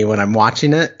moving to me when I'm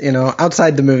watching it.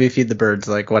 Outside the movie, Feed the Birds,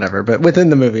 like whatever. But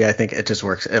within the movie, I think it just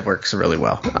works. It works really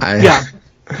well.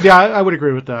 I would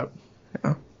agree with that.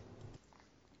 Yeah.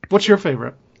 What's your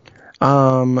favorite?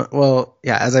 Well,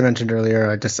 yeah, as I mentioned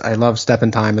earlier, I love Step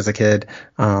in Time as a kid.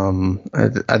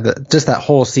 Just that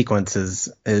whole sequence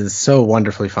is so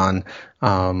wonderfully fun.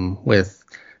 With,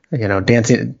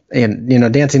 dancing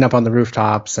and, dancing up on the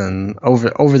rooftops and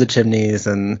over the chimneys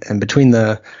and between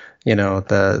the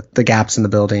gaps in the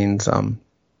buildings. And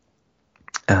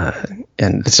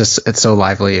it's so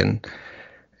lively and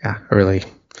yeah,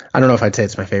 I don't know if I'd say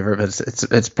it's my favorite,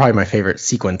 but it's probably my favorite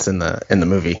sequence in the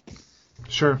movie.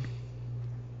 Sure.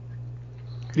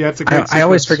 Yeah, it's a great. I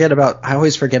always forget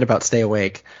about Stay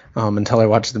Awake until I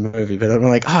watch the movie. But I'm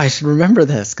like, I should remember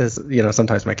this because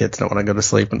sometimes my kids don't want to go to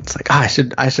sleep, and it's like, I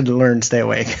should learn Stay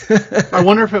Awake. I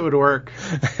wonder if it would work,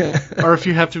 or if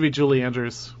you have to be Julie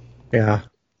Andrews. Yeah,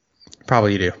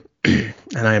 probably you do.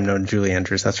 And I am no Julie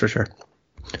Andrews, that's for sure.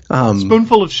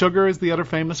 Spoonful of Sugar is the other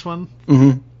famous one,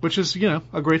 which is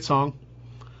a great song.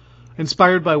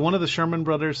 Inspired by one of the Sherman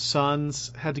Brothers'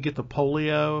 sons had to get the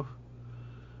polio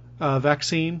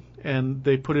vaccine, and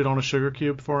they put it on a sugar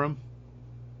cube for him.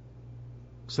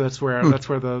 So that's where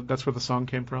the song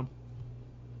came from.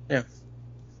 Yeah,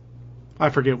 I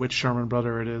forget which Sherman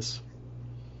Brother it is.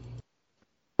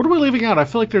 What are we leaving out? I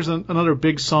feel like there's another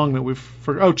big song that we've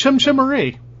forgotten. Oh, Chim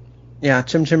Chimery. Yeah,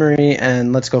 Chim Chimery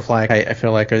and Let's Go Fly. I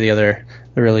feel like are the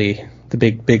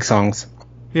big songs.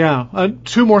 Yeah,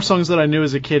 two more songs that I knew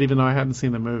as a kid, even though I hadn't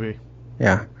seen the movie.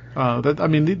 Yeah.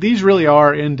 These really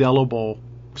are indelible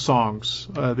songs.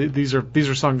 These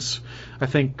are songs, I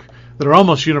think, that are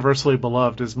almost universally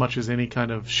beloved as much as any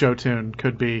kind of show tune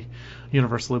could be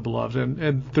universally beloved.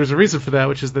 And there's a reason for that,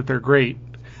 which is that they're great.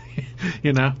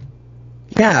 Yeah,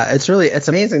 it's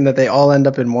amazing that they all end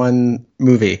up in one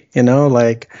movie. I don't know,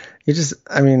 like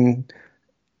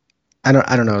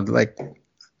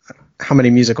how many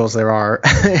musicals there are.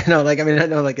 I know, like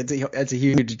it's a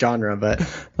huge genre, but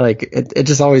like it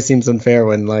just always seems unfair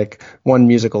when like one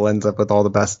musical ends up with all the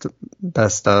best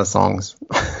songs.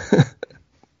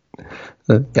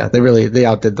 Yeah, they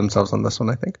outdid themselves on this one.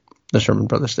 I think the Sherman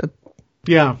Brothers did.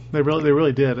 Yeah, they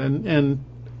really did, and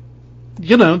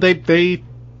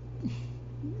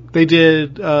they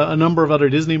did a number of other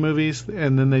Disney movies,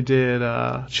 and then they did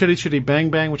Chitty Chitty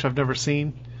Bang Bang, which I've never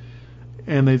seen.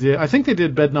 And I think they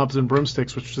did Bedknobs and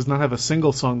Broomsticks, which does not have a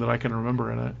single song that I can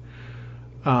remember in it.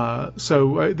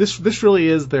 So this really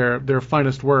is their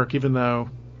finest work, even though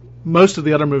most of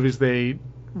the other movies they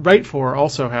write for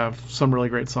also have some really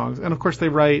great songs. And of course they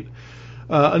write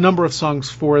a number of songs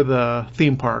for the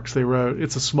theme parks. They wrote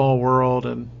It's a Small World,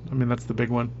 and that's the big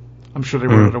one. I'm sure they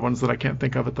wrote other ones that I can't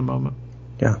think of at the moment.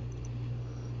 Yeah.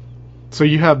 So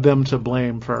you have them to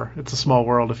blame for It's a Small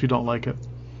World if you don't like it.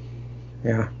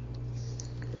 Yeah.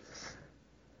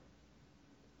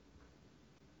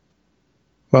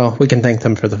 Well, we can thank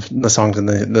them for the songs in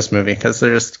this movie because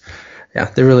they're just,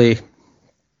 they really,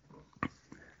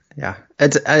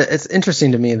 it's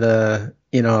interesting to me the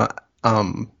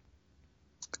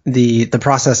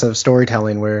process of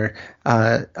storytelling where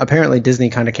apparently Disney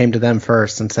kind of came to them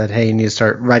first and said, hey, you need to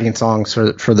start writing songs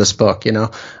for this book,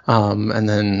 and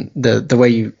then the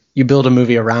way you build a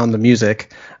movie around the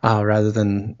music rather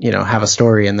than have a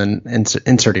story and then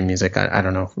inserting music. I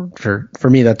don't know. For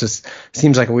me, that just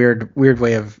seems like a weird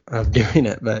way of doing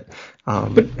it. But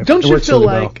don't you feel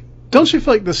like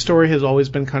the story has always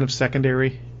been kind of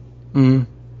secondary? Mm-hmm.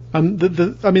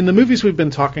 The movies we've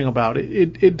been talking about,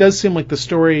 it does seem like the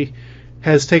story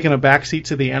has taken a backseat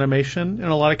to the animation in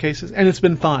a lot of cases, and it's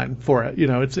been fine for it.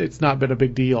 It's not been a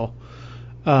big deal.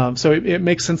 So it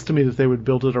makes sense to me that they would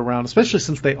build it around, especially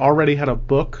since they already had a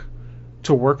book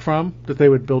to work from, that they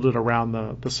would build it around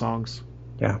the songs.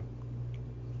 Yeah.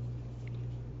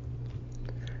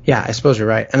 Yeah, I suppose you're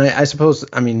right. And I suppose,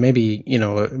 maybe,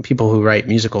 people who write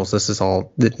musicals, this is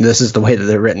the way that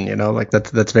they're written, like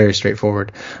that's very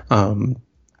straightforward. I've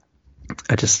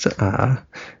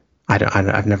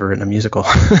never written a musical.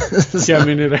 So. Yeah,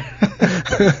 me neither.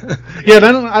 Yeah, and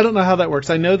I don't know how that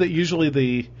works. I know that usually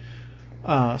the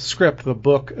script, the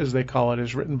book as they call it,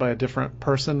 is written by a different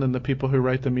person than the people who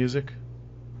write the music.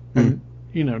 And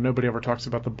nobody ever talks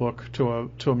about the book to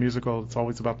a musical. It's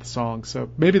always about the songs. So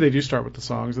maybe they do start with the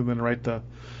songs and then write the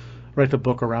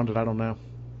book around it. I don't know.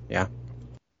 Yeah.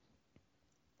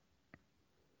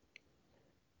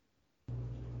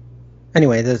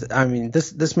 Anyway,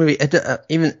 this movie,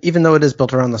 even though it is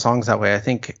built around the songs that way, I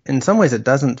think in some ways it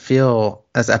doesn't feel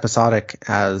as episodic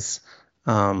as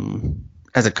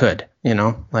it could.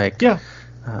 Yeah.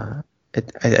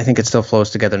 I think it still flows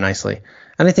together nicely,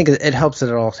 and I think it helps that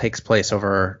it all takes place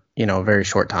over a very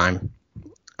short time.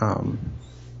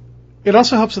 It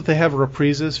also helps that they have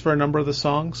reprises for a number of the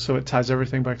songs, so it ties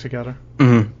everything back together.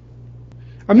 Mm-hmm.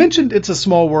 I mentioned It's a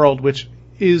Small World, which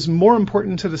is more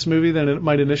important to this movie than it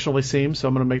might initially seem, so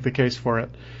I'm going to make the case for it.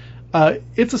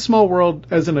 It's a Small World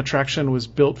as an attraction was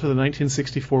built for the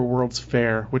 1964 World's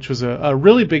Fair, which was a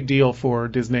really big deal for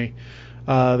Disney.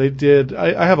 They did.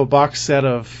 I have a box set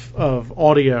of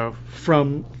audio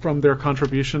from their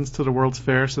contributions to the World's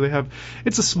Fair. So they have.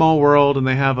 It's a Small World, and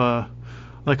they have a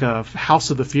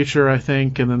House of the Future, I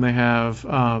think, and then they have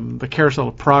the Carousel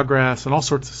of Progress and all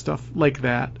sorts of stuff like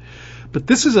that. But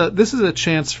this is a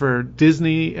chance for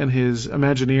Disney and his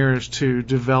Imagineers to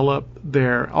develop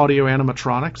their audio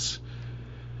animatronics.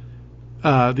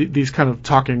 These kind of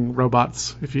talking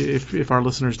robots. If our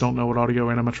listeners don't know what audio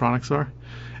animatronics are.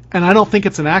 And I don't think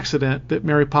it's an accident that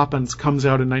Mary Poppins comes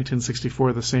out in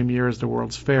 1964, the same year as the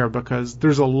World's Fair, because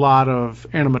there's a lot of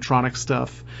animatronic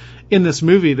stuff in this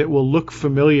movie that will look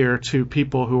familiar to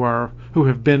people who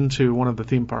have been to one of the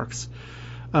theme parks.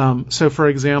 So, for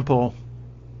example,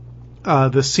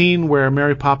 the scene where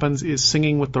Mary Poppins is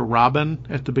singing with the robin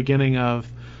at the beginning of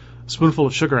Spoonful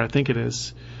of Sugar, I think it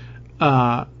is.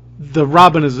 The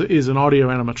robin is an audio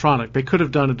animatronic. They could have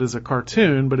done it as a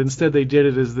cartoon, but instead they did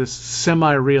it as this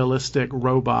semi-realistic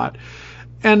robot.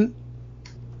 And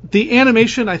the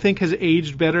animation, I think, has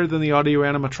aged better than the audio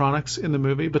animatronics in the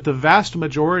movie, but the vast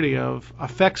majority of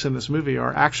effects in this movie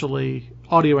are actually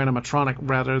audio animatronic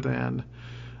rather than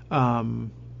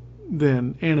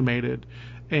animated.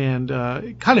 And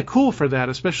kind of cool for that,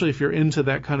 especially if you're into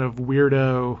that kind of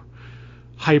weirdo,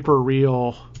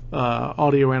 hyper-real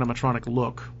audio animatronic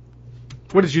look.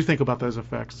 What did you think about those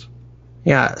effects?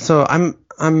 Yeah, so I'm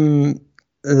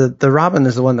the robin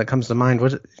is the one that comes to mind.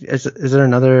 What is there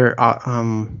another?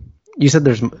 You said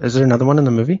is there another one in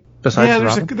the movie besides the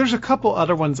robin? There's a couple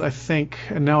other ones I think,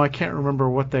 and now I can't remember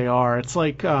what they are. It's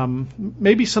like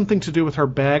maybe something to do with her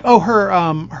bag. Oh,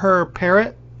 her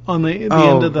parrot on the end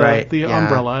of the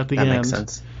umbrella at the end. That makes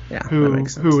sense. Yeah,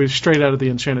 who is straight out of the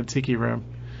Enchanted Tiki Room.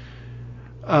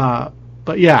 But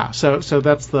yeah, so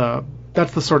that's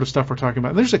the sort of stuff we're talking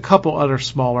about. There's a couple other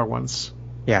smaller ones.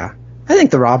 Yeah, I think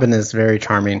the robin is very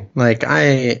charming. Like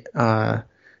I don't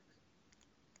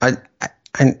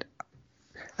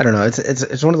know.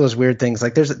 It's one of those weird things.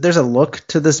 Like there's a look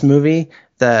to this movie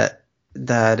that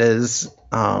is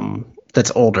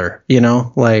that's older. You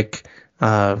know, like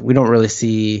we don't really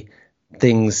see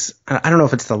things. I don't know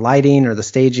if it's the lighting or the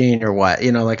staging or what.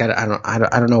 You know, like I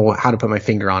don't know how to put my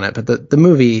finger on it. But the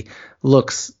movie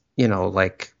looks, you know,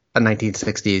 like a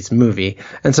 1960s movie,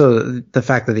 and so the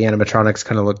fact that the animatronics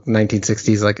kind of look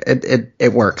 1960s, like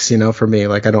it works, you know, for me.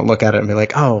 Like I don't look at it and be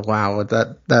like, oh wow,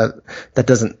 that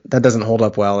doesn't hold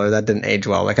up well, or that didn't age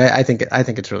well. Like I think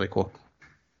it's really cool.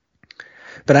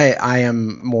 But I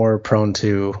am more prone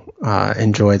to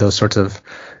enjoy those sorts of,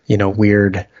 you know,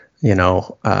 weird, you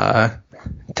know,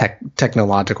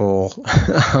 technological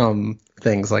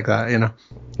things like that, you know.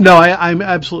 No, I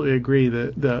absolutely agree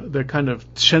that the kind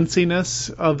of chintziness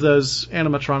of those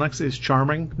animatronics is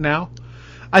charming now.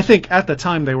 I think at the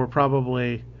time they were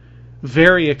probably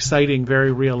very exciting,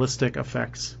 very realistic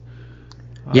effects.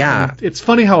 Yeah. It's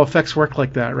funny how effects work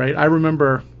like that, right? I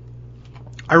remember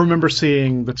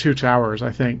seeing The Two Towers,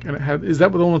 I think, and is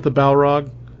that the one with the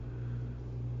Balrog?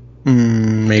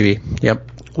 Maybe. Yep.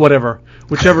 Whatever.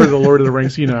 Whichever the Lord of the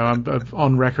Rings, you know, I'm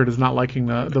on record as not liking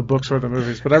the books or the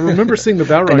movies. But I remember seeing the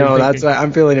Balrog. No, that's why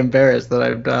I'm feeling embarrassed that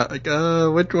I'm not like,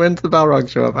 when's the Balrog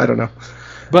show up? I don't know.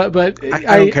 But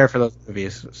I don't care for those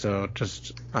movies, so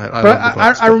just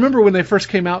I remember when they first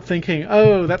came out thinking,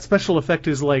 oh, that special effect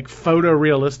is like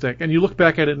photorealistic, and you look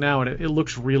back at it now and it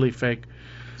looks really fake.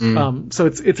 So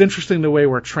it's interesting the way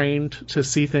we're trained to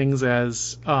see things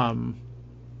as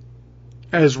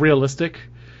realistic.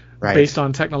 Right. Based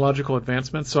on technological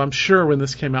advancements. So I'm sure when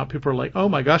this came out, people were like, oh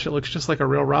my gosh, it looks just like a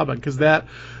real robin, because that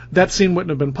scene wouldn't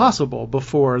have been possible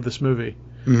before this movie.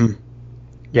 Mm-hmm.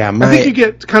 Yeah, I think you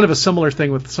get kind of a similar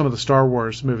thing with some of the Star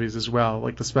Wars movies as well,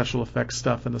 like the special effects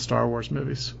stuff in the Star Wars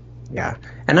movies. Yeah,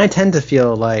 and I tend to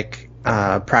feel like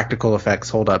practical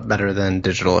effects hold up better than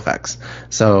digital effects.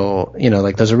 So, you know,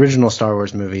 like those original Star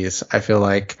Wars movies, I feel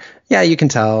like, yeah, you can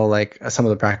tell like some of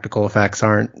the practical effects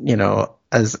aren't, you know,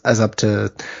 as up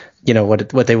to, you know,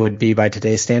 what they would be by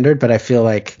today's standard, but I feel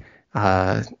like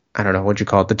I don't know what you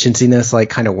call it, the chintziness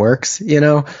like kind of works, you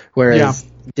know, whereas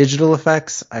digital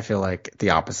effects, I feel like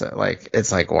the opposite. Like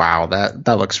it's like, wow,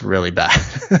 that looks really bad.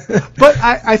 But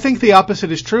I think the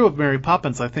opposite is true of Mary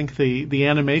Poppins. I think the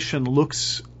animation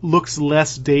looks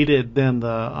less dated than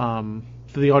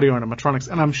the audio animatronics,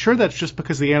 and I'm sure that's just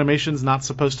because the animation's not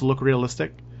supposed to look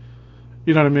realistic.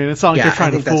 You know what I mean? It's not like they're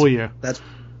trying to fool you.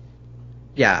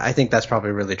 Yeah, I think that's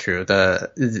probably really true. There's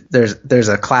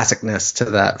a classicness to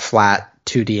that flat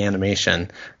 2D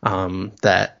animation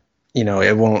that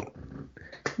it won't,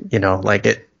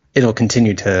 like it'll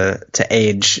continue to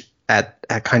age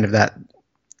at kind of that.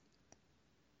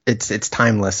 It's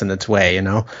timeless in its way,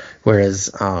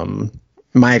 whereas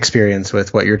my experience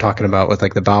with what you're talking about with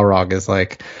like the Balrog is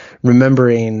like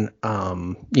remembering,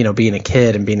 being a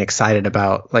kid and being excited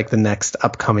about like the next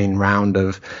upcoming round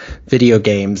of video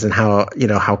games and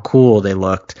how cool they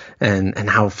looked and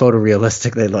how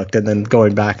photorealistic they looked. And then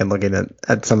going back and looking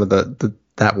at some of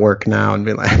that work now and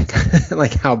being like,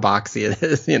 like how boxy it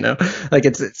is, like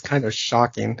it's kind of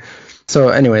shocking. So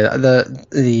anyway,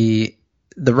 the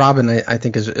Robin I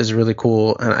think is really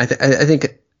cool. And I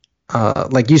think,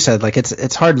 like you said, like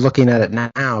it's hard looking at it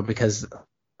now because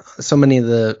so many of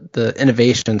the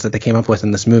innovations that they came up with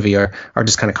in this movie are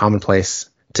just kind of commonplace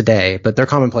today, but they're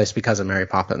commonplace because of Mary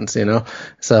Poppins,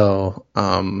 So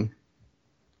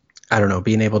I don't know,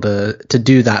 being able to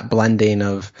do that blending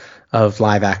of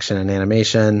live action and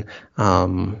animation,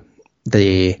 some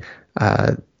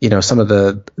of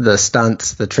the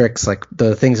stunts, the tricks, like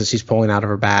the things that she's pulling out of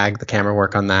her bag, the camera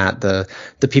work on that, the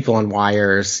people on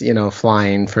wires,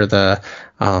 flying for the,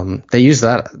 they use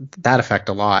that effect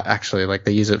a lot, actually. Like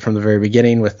they use it from the very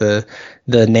beginning with the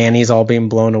nannies all being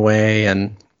blown away.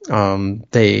 And,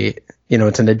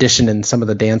 it's an addition in some of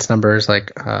the dance numbers,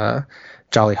 like,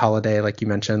 Jolly Holiday, like you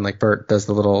mentioned, like Bert does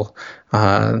the little,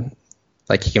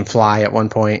 like he can fly at one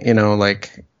point, and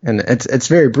it's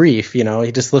very brief,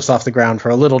 he just lifts off the ground for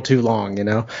a little too long,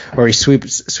 or he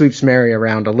sweeps Mary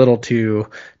around a little too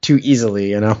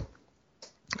easily, I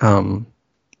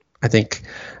think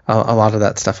a lot of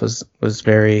that stuff was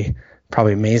very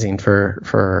probably amazing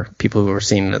for people who were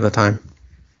seeing it at the time.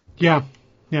 Yeah.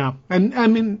 And I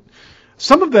mean,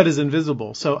 some of that is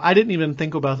invisible. So I didn't even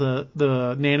think about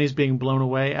the nannies being blown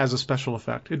away as a special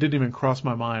effect. It didn't even cross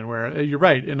my mind, where you're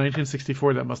right. In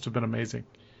 1964, that must have been amazing.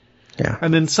 Yeah.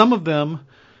 And then some of them,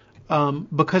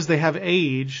 because they have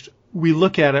aged, we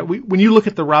look at it. When you look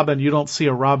at the Robin, you don't see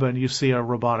a Robin, you see a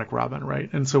robotic Robin, right?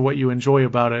 And so what you enjoy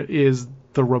about it is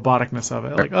the roboticness of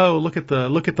it. Like, oh, look at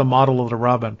the model of the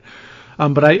Robin.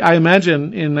 But I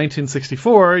imagine in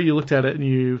 1964, you looked at it and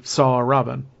you saw a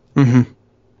Robin. Mm-hmm.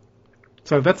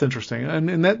 So that's interesting.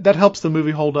 And that helps the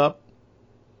movie hold up,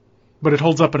 but it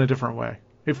holds up in a different way.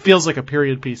 It feels like a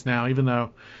period piece now, even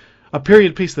though a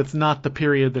period piece that's not the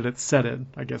period that it's set in,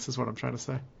 I guess is what I'm trying to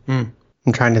say. I'm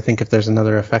trying to think if there's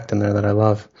another effect in there that I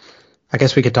love. I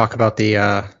guess we could talk about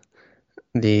the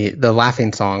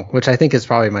laughing song, which I think is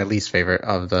probably my least favorite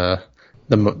of the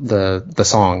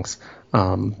songs.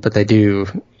 But they do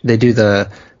they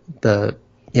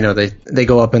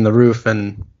go up in the roof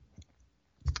and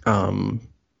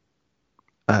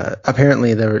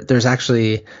apparently there's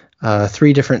actually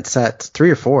 3 or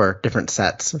 4 different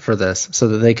sets for this, so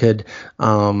that they could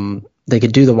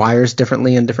do the wires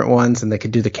differently in different ones, and they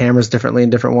could do the cameras differently in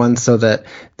different ones, so that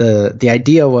the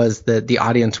idea was that the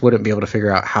audience wouldn't be able to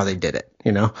figure out how they did it,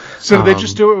 So did they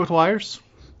just do it with wires?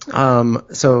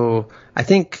 So I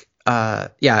think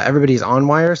everybody's on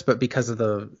wires, but because of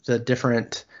the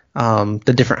different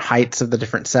heights of the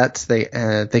different sets,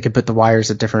 they could put the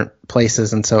wires at different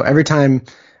places. And so every time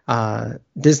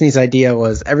Disney's idea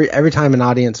was every time an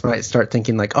audience might start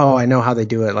thinking like, oh, I know how they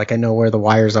do it, like I know where the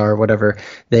wires are or whatever,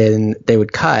 then they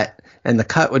would cut, and the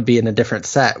cut would be in a different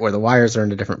set where the wires are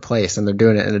in a different place and they're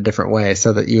doing it in a different way,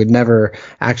 so that you would never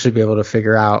actually be able to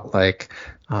figure out like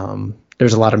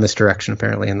there's a lot of misdirection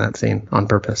apparently in that scene on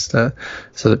purpose so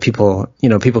that people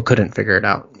couldn't figure it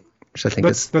out, which I think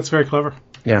that's very clever.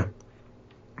 Yeah,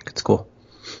 it's cool.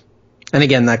 And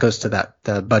again, that goes to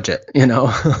the budget,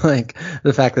 like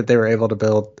the fact that they were able to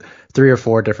build 3 or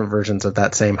 4 different versions of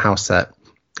that same house set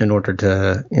in order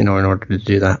to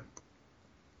do that.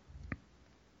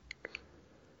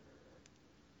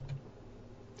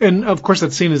 And of course,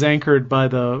 that scene is anchored by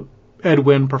the Ed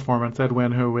Wynn performance. Ed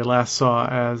Wynn, who we last saw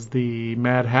as the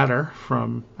Mad Hatter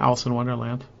from Alice in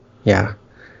Wonderland. Yeah.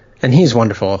 And he's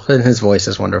wonderful, and his voice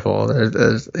is wonderful. I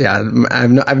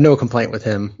have no complaint with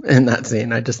him in that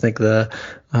scene. I just think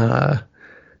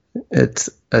it's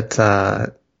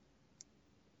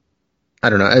I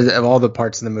don't know. Of all the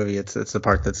parts in the movie, it's the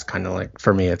part that's kind of like,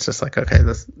 for me, it's just like, okay,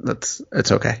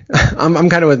 it's okay. I'm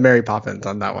kind of with Mary Poppins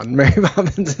on that one. Mary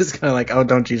Poppins is kind of like, oh,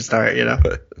 don't you start,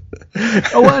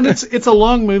 Oh, and it's a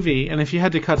long movie, and if you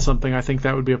had to cut something, I think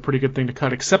that would be a pretty good thing to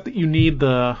cut. Except that you need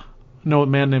No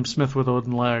Man Named Smith with a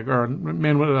Wooden Leg, or a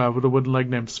man with a wooden leg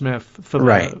named Smith for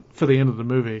the end of the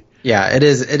movie. Yeah, it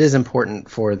is important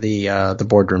for the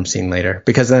boardroom scene later,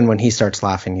 because then when he starts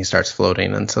laughing, he starts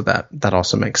floating, and so that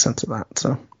also makes sense of that.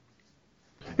 So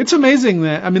it's amazing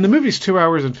that, I mean, the movie's 2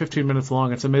 hours and 15 minutes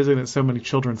long. It's amazing that so many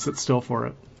children sit still for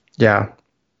it. Yeah.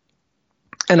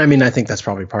 And I mean, I think that's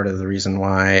probably part of the reason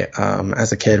why,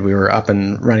 as a kid, we were up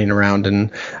and running around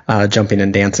and jumping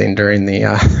and dancing during the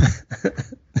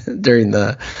during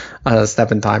the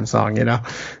Step in Time song. You know,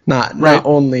 not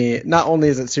only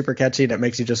is it super catchy and it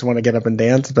makes you just want to get up and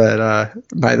dance, but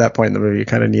by that point in the movie, you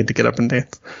kind of need to get up and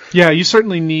dance. Yeah, you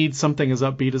certainly need something as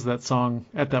upbeat as that song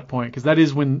at that point, because that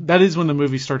is when the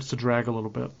movie starts to drag a little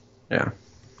bit. Yeah.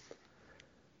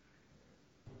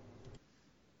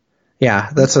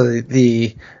 Yeah, that's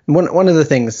the one of the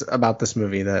things about this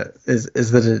movie that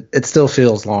is that it still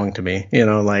feels long to me. You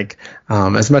know, like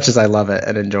as much as I love it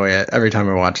and enjoy it, every time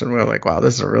I watch it, we're like, wow,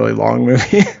 this is a really long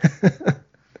movie.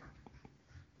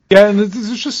 Yeah, and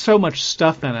there's just so much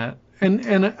stuff in it,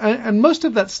 and most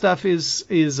of that stuff is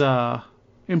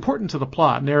important to the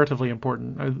plot, narratively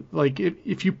important. Like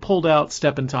if you pulled out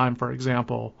Step in Time, for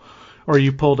example, or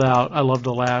you pulled out I Love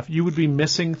to Laugh, you would be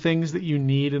missing things that you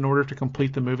need in order to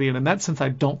complete the movie. And in that sense, I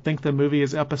don't think the movie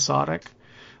is episodic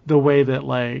the way that,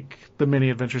 like, The Many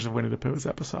Adventures of Winnie the Pooh is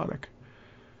episodic.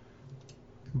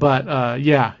 But,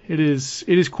 yeah, it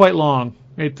is quite long.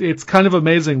 It's kind of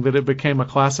amazing that it became a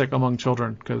classic among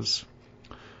children, because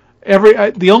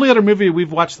the only other movie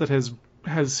we've watched that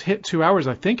has hit 2 hours,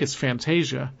 I think, is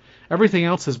Fantasia. Everything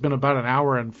else has been about an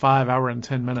hour and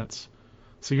 10 minutes.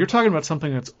 So you're talking about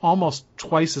something that's almost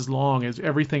twice as long as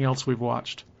everything else we've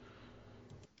watched.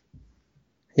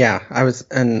 Yeah, I was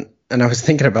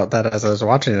thinking about that as I was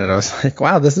watching it. I was like,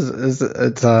 wow, it's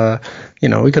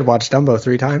we could watch Dumbo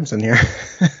 3 times in here.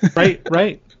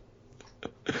 Right.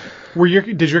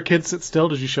 Did your kids sit still?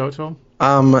 Did you show it to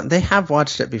them? They have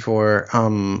watched it before.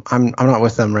 I'm not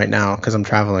with them right now because I'm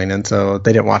traveling, and so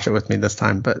they didn't watch it with me this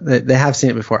time. But they have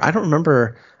seen it before. I don't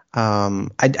remember.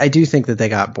 I do think that they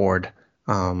got bored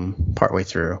partway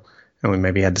through, and we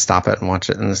maybe had to stop it and watch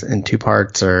it in 2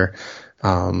 parts, or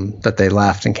that they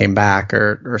left and came back,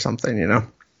 or something, you know.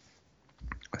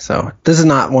 So this is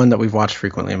not one that we've watched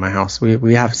frequently in my house.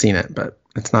 We have seen it, but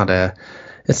it's not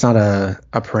a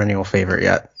perennial favorite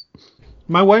yet.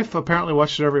 My wife apparently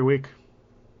watched it every week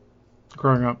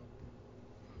growing up.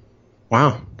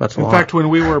 Wow, that's a lot. In fact, when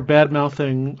we were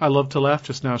bad-mouthing I Love to Laugh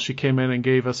just now, she came in and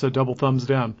gave us a double thumbs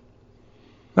down.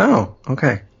 Oh,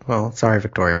 okay. Well, sorry,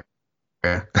 Victoria.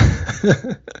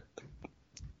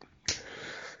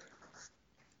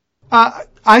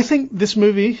 I think this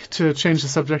movie, to change the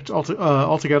subject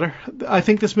altogether, I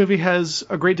think this movie has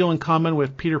a great deal in common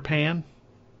with Peter Pan.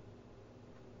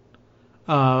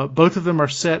 Both of them are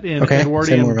set in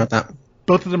Edwardian. Say more about that.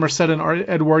 Both of them are set in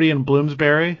Edwardian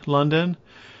Bloomsbury, London.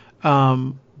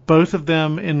 Both of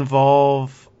them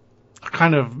involve a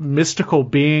kind of mystical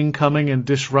being coming and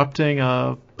disrupting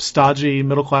a stodgy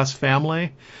middle-class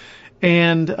family.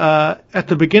 And at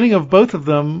the beginning of both of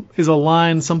them is a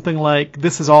line something like,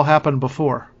 "This has all happened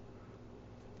before."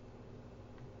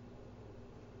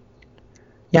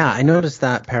 Yeah, I noticed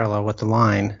that parallel with the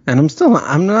line, and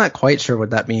I'm not quite sure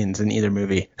what that means in either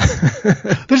movie.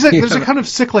 There's a kind of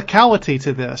cyclicality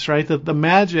to this, right? That the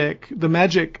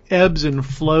magic ebbs and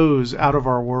flows out of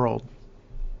our world.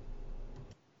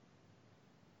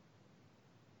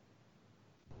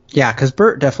 Yeah, because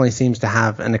Bert definitely seems to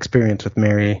have an experience with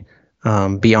Mary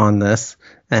beyond this,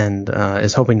 and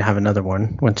is hoping to have another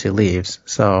one when she leaves.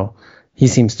 So he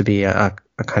seems to be a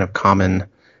kind of common,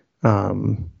 a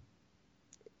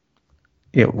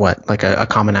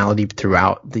commonality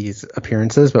throughout these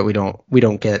appearances, but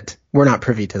we're not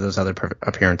privy to those other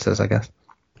appearances, I guess.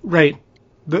 Right.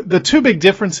 The 2 big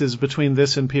differences between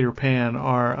this and Peter Pan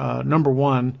are, number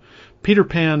one, Peter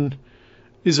Pan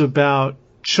is about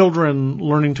children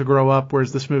learning to grow up,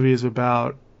 whereas this movie is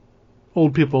about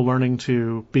old people learning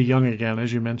to be young again,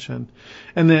 as you mentioned.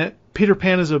 And that Peter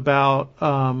Pan is about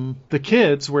the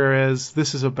kids, whereas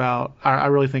this is about, I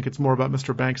really think it's more about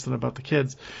Mr. Banks than about the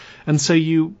kids. And so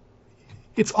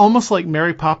it's almost like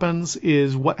Mary Poppins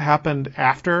is what happened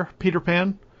after Peter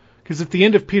Pan. Because at the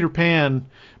end of Peter Pan,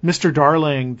 Mr.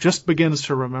 Darling just begins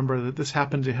to remember that this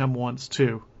happened to him once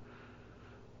too.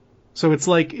 So it's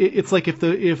like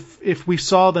if we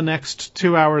saw the next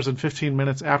 2 hours and 15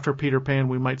 minutes after Peter Pan,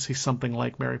 we might see something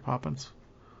like Mary Poppins.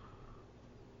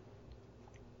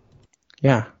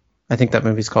 Yeah, I think that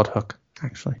movie's called Hook,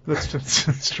 actually.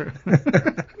 That's true.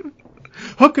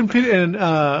 Hook and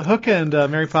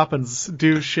Mary Poppins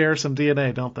do share some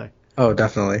DNA, don't they? Oh,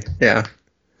 definitely. Yeah.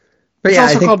 But it's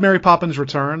also called Mary Poppins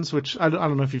Returns, which I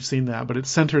don't know if you've seen that, but it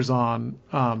centers on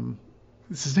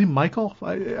is his name Michael?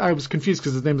 I was confused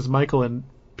because his name is Michael in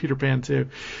Peter Pan too.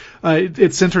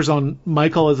 It centers on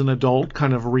Michael as an adult,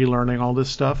 kind of relearning all this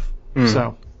stuff.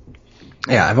 So,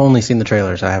 yeah, I've only seen the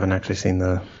trailers. I haven't actually seen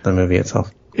the movie itself.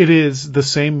 It is the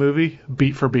same movie,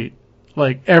 beat for beat.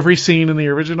 Like, every scene in the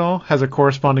original has a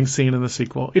corresponding scene in the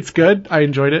sequel. It's good. I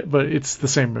enjoyed it, but it's the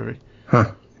same movie.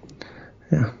 Huh.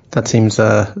 Yeah, that seems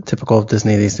typical of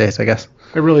Disney these days, I guess.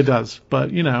 It really does.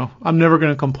 But, you know, I'm never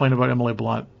going to complain about Emily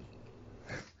Blunt.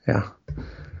 Yeah.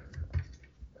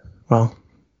 Well,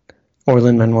 or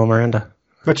Lin-Manuel Miranda.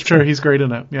 That's true. He's great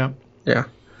in it. Yeah. Yeah.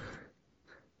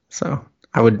 So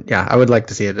I would like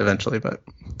to see it eventually, but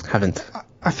haven't.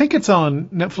 I think it's on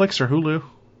Netflix or Hulu.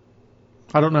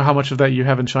 I don't know how much of that you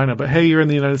have in China, but hey, you're in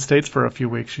the United States for a few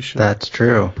weeks. You should. That's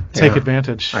true. Take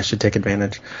advantage. I should take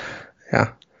advantage.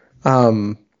 Yeah.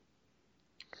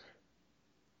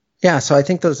 Yeah, so I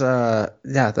think those,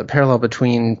 the parallel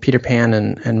between Peter Pan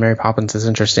and Mary Poppins is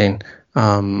interesting.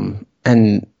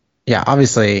 And yeah,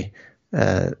 obviously,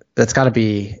 that's got to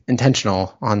be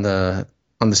intentional on the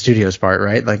studio's part,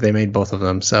 right? Like they made both of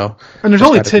them, so. And there's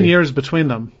only 10 years between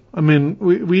them. I mean,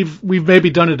 we've maybe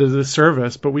done it as a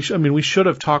disservice, but we should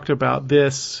have talked about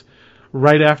this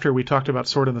right after we talked about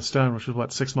Sword in the Stone, which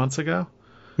was 6 months ago.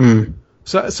 Mm.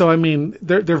 So I mean,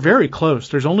 they're very close.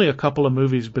 There's only a couple of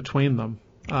movies between them.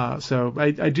 So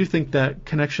I do think that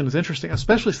connection is interesting,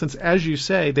 especially since, as you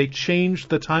say, they changed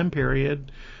the time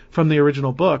period from the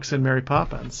original books in Mary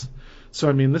Poppins. So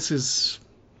I mean, this is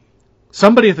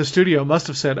somebody at the studio must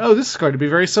have said, "Oh, this is going to be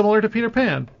very similar to Peter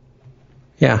Pan."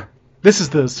 Yeah. This is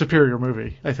the superior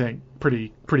movie, I think,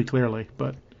 pretty clearly.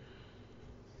 But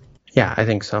yeah, I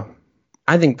think so.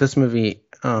 I think this movie,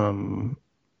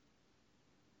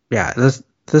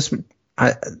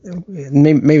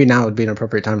 maybe now would be an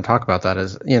appropriate time to talk about that,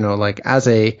 as you know, like as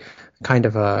a kind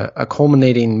of a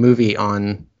culminating movie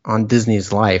on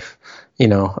Disney's life. You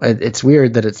know, it's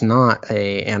weird that it's not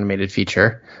a animated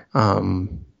feature,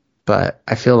 but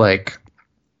I feel like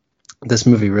this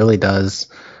movie really does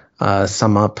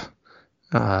sum up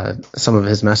some of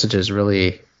his messages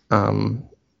really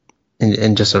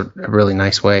in just a really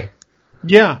nice way.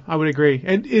 Yeah, I would agree.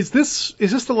 And is this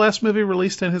the last movie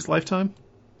released in his lifetime?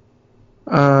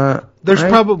 There's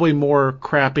probably more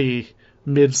crappy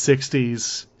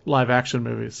mid-'60s live-action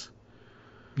movies.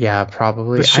 Yeah,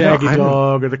 probably. The Shaggy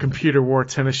Dog or the Computer Wore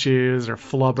Tennis Shoes or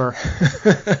Flubber.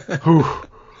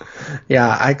 Yeah,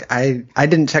 I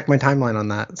didn't check my timeline on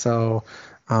that, so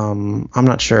I'm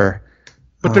not sure.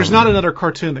 But there's not another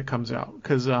cartoon that comes out,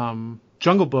 because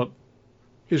Jungle Book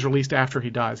is released after he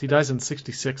dies. He dies in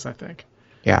 1966, I think.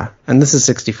 Yeah, and this is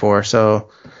 1964, so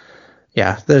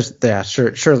yeah,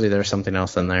 surely there's something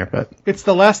else in there, but it's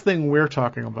the last thing we're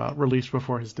talking about released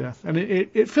before his death, and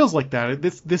it feels like that.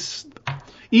 This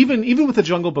even with the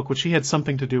Jungle Book, which he had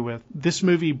something to do with, this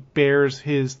movie bears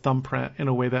his thumbprint in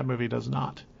a way that movie does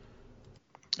not.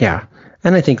 Yeah,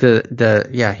 and I think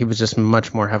he was just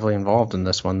much more heavily involved in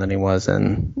this one than he was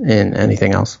in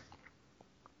anything else.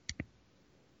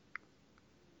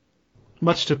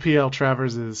 Much to P.L.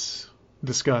 Travers'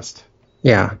 disgust.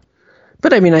 Yeah.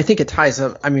 But I mean, I think it ties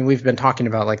up. I mean, we've been talking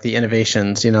about like the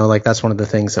innovations, you know, like that's one of the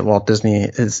things that Walt Disney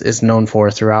is known for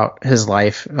throughout his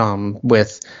life,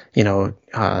 with, you know,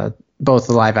 both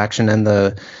the live action and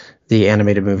the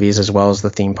animated movies, as well as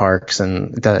the theme parks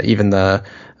and even the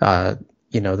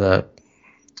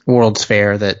World's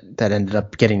Fair that ended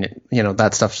up getting, you know,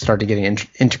 that stuff started getting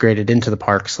integrated into the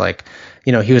parks. Like,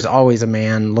 you know, he was always a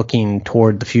man looking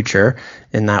toward the future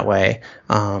in that way.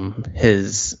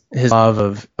 His love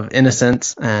of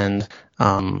innocence and,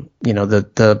 you know,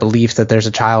 the belief that there's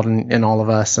a child in all of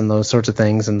us and those sorts of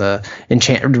things, and the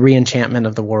re-enchantment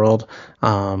of the world.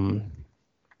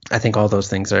 I think all those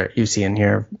things you see in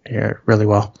here really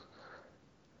well.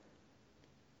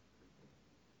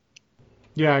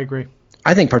 Yeah, I agree.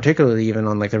 I think particularly even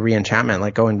on like the re-enchantment,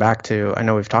 like going back to, I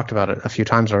know we've talked about it a few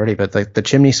times already, but like the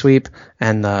chimney sweep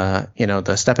and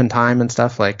the step in time and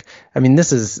stuff, like, I mean,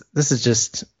 this is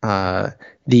just the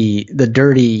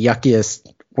dirty,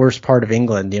 yuckiest, worst part of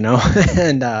England, you know?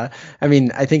 And I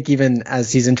mean, I think even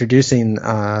as he's introducing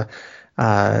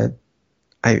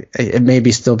it may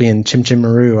be still being Chim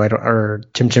Chimaroo or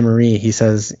Chim Chimaree. He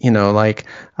says, you know, like,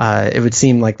 it would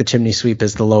seem like the chimney sweep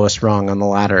is the lowest rung on the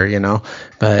ladder, you know,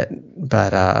 but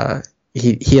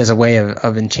he has a way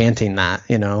of enchanting that,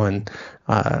 you know, and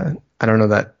I don't know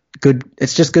that good.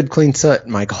 It's just good, clean soot,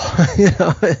 Michael. You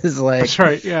know, it's like, that's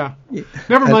right. Yeah.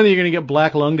 Never mind that you're going to get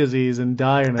black lung disease and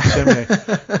die in a chimney.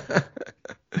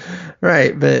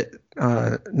 Right. But,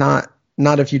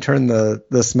 not if you turn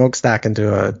the smokestack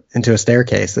into a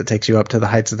staircase that takes you up to the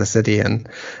heights of the city. And,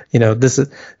 you know, this is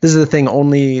the thing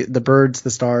only the birds, the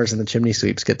stars, and the chimney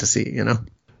sweeps get to see, you know.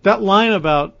 That line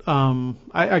about,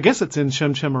 I guess it's in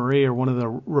Chim Chimaree or one of the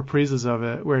reprises of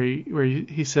it, where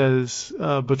he says,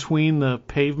 between the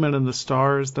pavement and the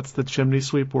stars, that's the chimney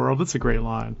sweep world. That's a great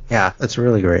line. Yeah, that's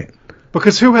really great.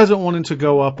 Because who hasn't wanted to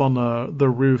go up on the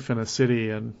roof in a city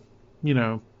and,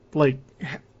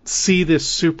 see this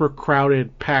super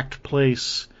crowded, packed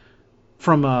place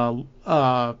from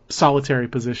a solitary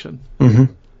position?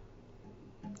 Mm-hmm.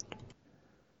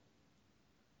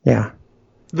 Yeah.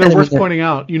 They're worth pointing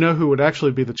out, who would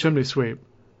actually be the chimney sweep?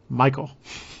 Michael.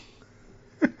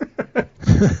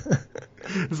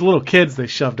 Those little kids they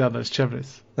shoved down those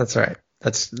chimneys. That's right.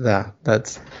 That's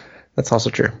also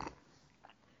true.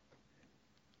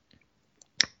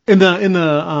 In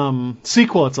the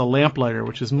sequel, it's a lamplighter,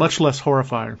 which is much less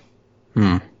horrifying.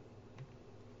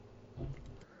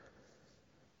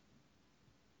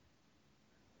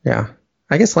 Yeah.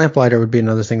 I guess lamplighter would be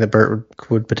another thing that Bert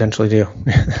would potentially do.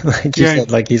 Like you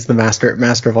said, like he's the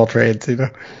master of all trades, He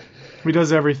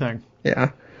does everything.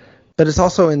 Yeah. But it's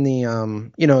also in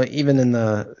the, even in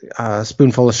the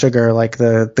spoonful of sugar, like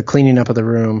the cleaning up of the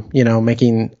room,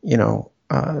 making,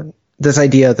 this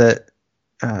idea that,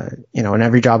 in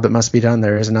every job that must be done,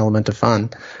 there is an element of fun.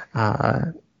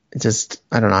 I don't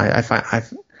know. I find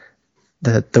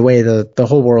the way the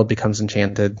whole world becomes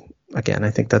enchanted. Again, I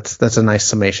think that's a nice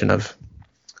summation of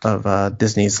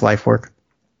Disney's life work.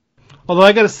 Although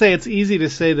I got to say, it's easy to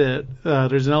say that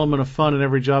there's an element of fun in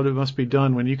every job that must be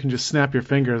done when you can just snap your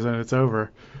fingers and it's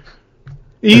over.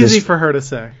 Easy for her to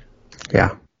say.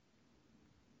 Yeah.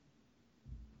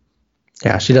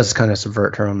 Yeah, she does kind of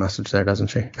subvert her own message there, doesn't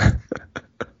she?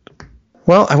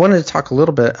 Well, I wanted to talk a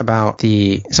little bit about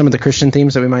some of the Christian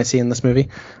themes that we might see in this movie.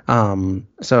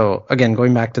 So again,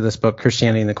 going back to this book,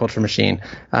 Christianity and the Culture Machine,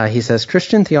 he says,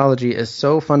 Christian theology is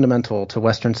so fundamental to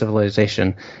Western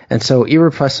civilization and so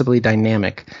irrepressibly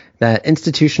dynamic that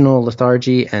institutional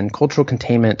lethargy and cultural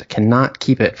containment cannot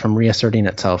keep it from reasserting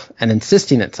itself and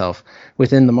insisting itself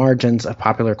within the margins of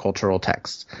popular cultural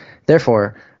texts.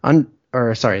 Therefore,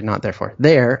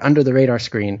 there, under the radar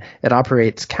screen, it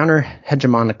operates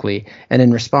counter-hegemonically and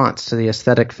in response to the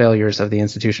aesthetic failures of the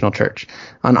institutional church.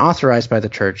 Unauthorized by the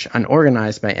church,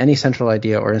 unorganized by any central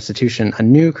idea or institution, a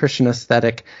new Christian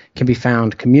aesthetic can be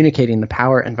found communicating the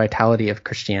power and vitality of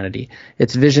Christianity,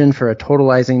 its vision for a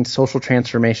totalizing social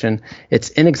transformation, its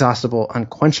inexhaustible,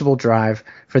 unquenchable drive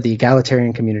for the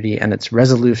egalitarian community, and its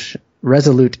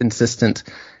resolute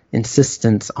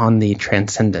insistence on the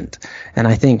transcendent. And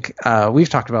I think we've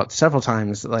talked about several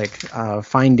times,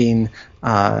 finding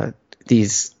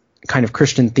these kind of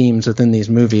Christian themes within these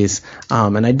movies.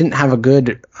 And I didn't have a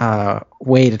good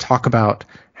way to talk about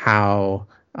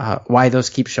why those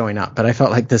keep showing up, but I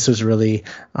felt like this was really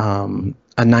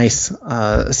a nice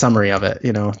summary of it,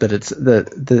 that it's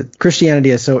the Christianity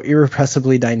is so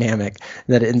irrepressibly dynamic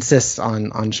that it insists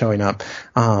on showing up.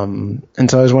 And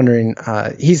so I was wondering,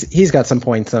 he's got some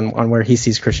points on where he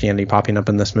sees Christianity popping up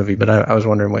in this movie, but I was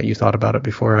wondering what you thought about it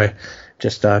before I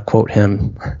just quote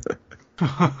him.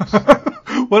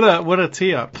 What a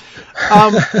tee up.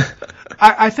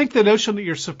 I think the notion that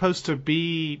you're supposed to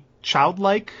be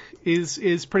childlike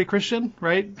is pretty Christian,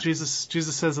 right? Jesus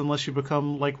says, unless you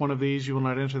become like one of these, you will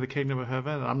not enter the kingdom of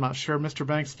heaven. I'm not sure Mr.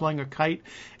 Banks flying a kite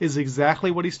is exactly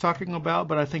what he's talking about,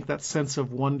 but I think that sense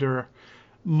of wonder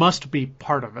must be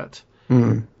part of it.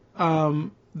 Mm-hmm.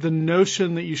 The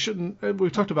notion that you shouldn't, we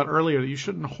talked about earlier, that you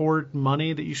shouldn't hoard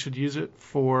money, that you should use it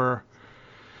for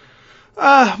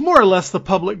more or less the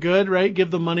public good, right?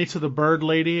 Give the money to the bird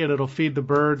lady and it'll feed the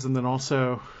birds and then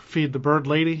also feed the bird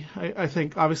lady. I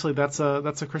think obviously that's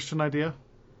a Christian idea.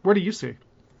 Where do you see?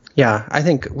 Yeah, I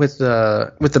think with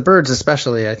the birds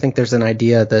especially, I think there's an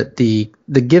idea that the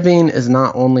giving is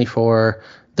not only for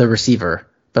the receiver,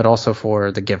 but also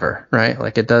for the giver, right?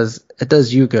 Like it does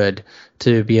you good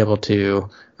to be able to,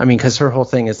 because her whole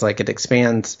thing is like it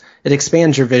expands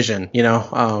your vision,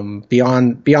 beyond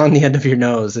the end of your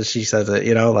nose, as she says it,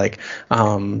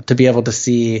 to be able to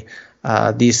see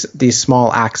these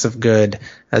small acts of good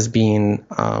as being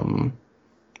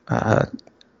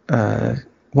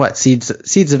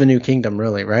seeds of a new kingdom,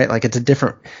 really, right? Like it's a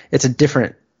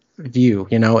different view,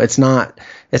 it's not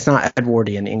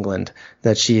Edwardian England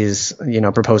that she's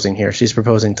proposing here. She's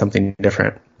proposing something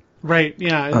different, right?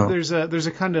 Yeah. There's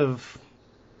a kind of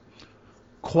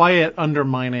quiet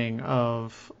undermining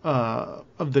of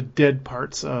the dead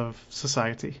parts of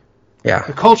society. Yeah,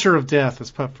 the culture of death, as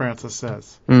Pope Francis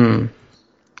says.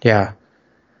 Yeah,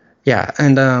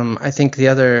 and I think the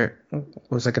other, what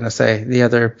was I going to say? The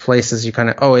other places you kind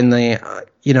of in the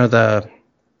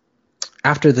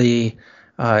after the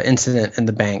incident in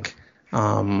the bank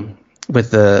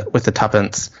with the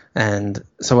tuppence, and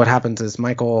so what happens is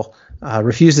Michael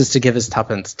refuses to give his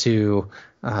tuppence to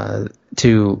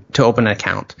open an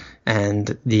account,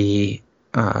 and the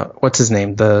what's his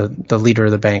name? The leader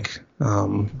of the bank.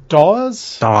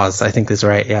 Dawes, I think that's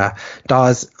right. Yeah.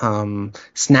 Dawes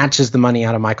snatches the money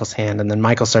out of Michael's hand, and then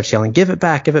Michael starts yelling, give it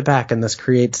back. And this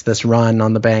creates this run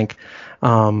on the bank.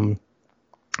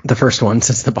 The first one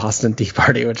since the Boston Tea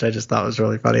Party, which I just thought was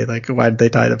really funny. Like, why did they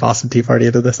tie the Boston Tea Party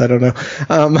into this? I don't know.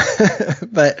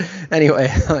 But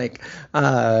anyway, like,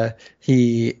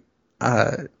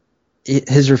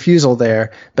 his refusal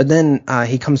there, but then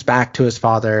he comes back to his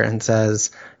father and says,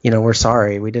 we're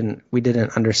sorry. We didn't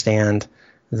understand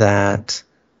that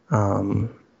that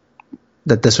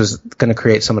this was going to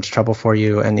create so much trouble for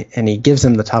you. And he gives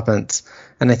him the tuppence.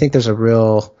 And I think there's a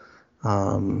real,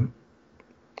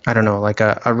 I don't know, like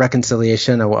a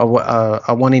reconciliation,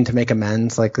 a wanting to make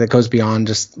amends, like that goes beyond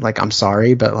just like, I'm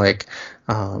sorry, but like,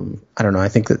 I don't know. I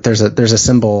think that there's a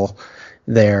symbol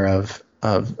there of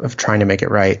trying to make it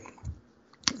right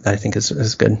that I think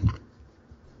is good.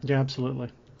 Yeah, absolutely.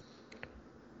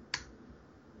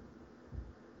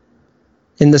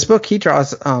 In this book, he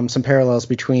draws some parallels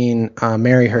between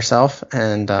Mary herself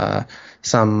and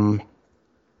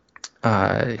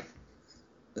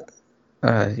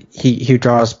he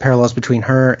draws parallels between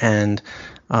her and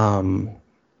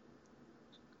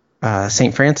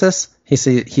Saint Francis. He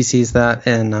sees that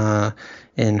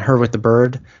in Her with the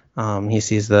Bird. He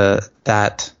sees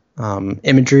that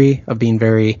imagery of being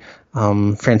very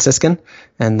Franciscan,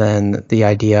 and then the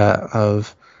idea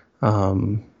of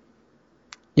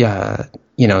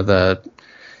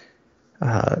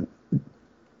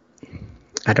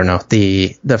I don't know,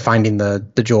 the finding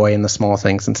the joy in the small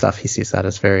things and stuff. He sees that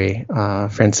as very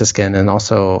Franciscan, and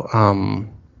also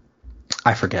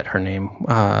I forget her name,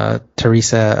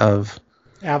 Teresa of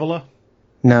Avila.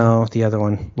 No, the other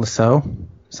one, Lisieux.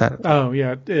 Is that? Oh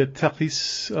yeah,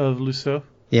 Therese of Lisieux.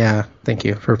 Yeah, thank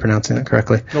you for pronouncing it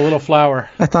correctly. The little flower.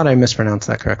 I thought I mispronounced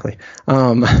that correctly.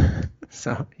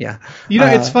 So yeah.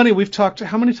 It's funny. We've talked.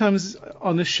 How many times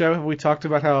on this show have we talked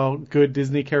about how good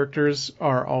Disney characters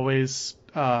are always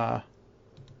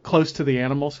close to the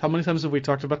animals? How many times have we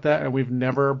talked about that, and we've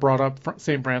never brought up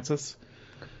St. Francis?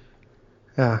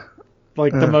 Yeah.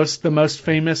 Like the most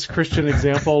famous Christian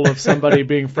example of somebody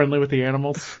being friendly with the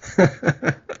animals.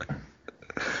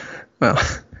 Well,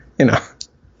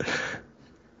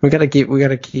 we gotta keep, we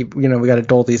gotta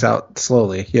dole these out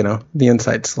slowly, the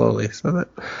insights slowly, so that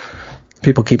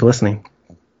people keep listening,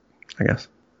 I guess.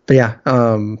 But yeah,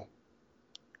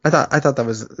 I thought that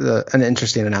was an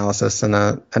interesting analysis and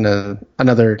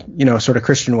another sort of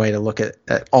Christian way to look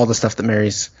at all the stuff that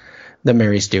Mary's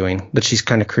doing, that she's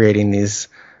kind of creating these,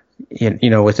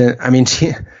 within. I mean,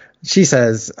 she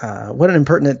says, what an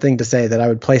impertinent thing to say, that I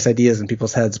would place ideas in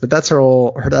people's heads, but that's her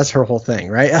whole thing,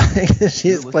 right? She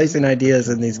is placing ideas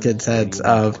in these kids' heads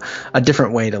of a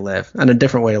different way to live and a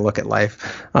different way to look at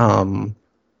life.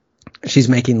 She's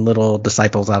making little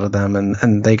disciples out of them,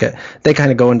 and they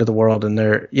kind of go into the world, and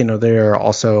they're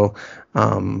also,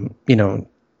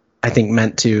 I think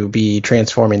meant to be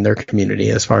transforming their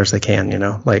community as far as they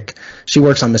can, like she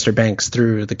works on Mr. Banks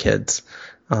through the kids.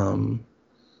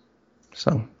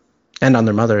 And on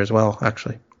their mother as well,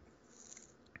 actually.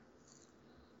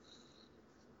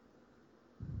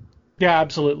 Yeah,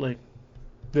 absolutely.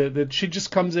 That she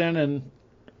just comes in and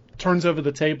turns over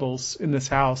the tables in this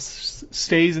house,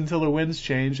 stays until the winds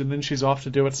change, and then she's off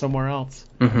to do it somewhere else.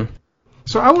 Mm-hmm.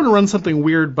 So I want to run something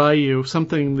weird by you,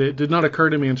 something that did not occur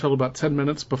to me until about 10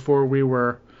 minutes before we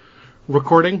were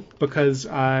recording, because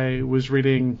I was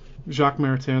reading Jacques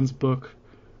Maritain's book,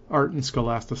 Art and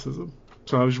Scholasticism.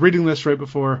 So I was reading this right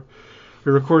before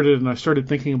we recorded, and I started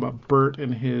thinking about Bert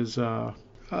and his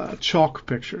chalk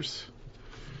pictures.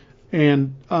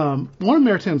 And one of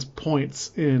Maritain's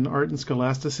points in Art and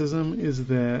Scholasticism is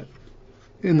that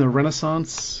in the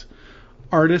Renaissance,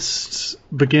 artists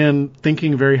began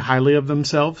thinking very highly of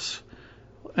themselves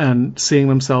and seeing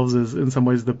themselves as, in some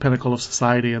ways, the pinnacle of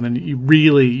society. And then you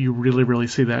really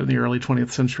see that in the early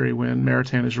 20th century when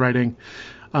Maritain is writing.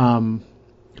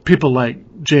 People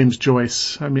like James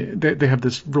Joyce, I mean, they have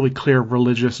this really clear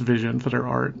religious vision for their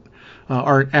art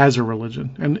as a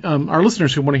religion. And our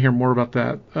listeners who want to hear more about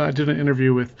that, I did an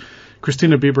interview with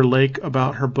Christina Bieber Lake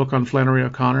about her book on Flannery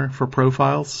O'Connor for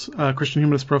Profiles, Christian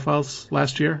Humanist Profiles,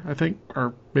 last year, I think,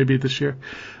 or maybe this year.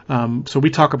 So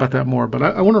we talk about that more. But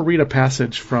I want to read a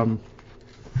passage from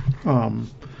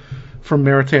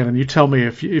Maritain, and you tell me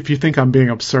if you think I'm being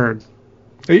absurd.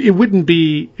 It wouldn't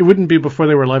be before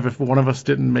they were alive if one of us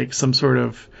didn't make some sort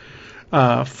of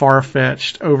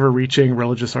far-fetched, overreaching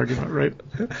religious argument, right?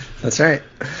 That's right.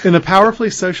 In the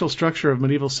powerfully social structure of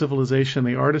medieval civilization,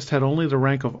 the artist had only the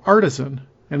rank of artisan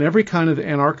and every kind of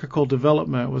anarchical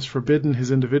development was forbidden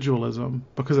his individualism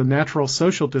because a natural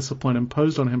social discipline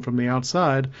imposed on him from the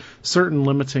outside certain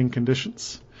limiting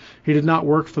conditions. He did not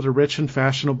work for the rich and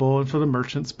fashionable and for the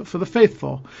merchants, but for the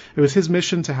faithful. It was his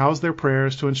mission to house their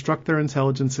prayers, to instruct their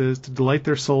intelligences, to delight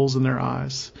their souls in their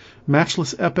eyes.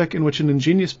 Matchless epic in which an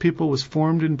ingenious people was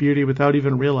formed in beauty without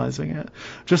even realizing it,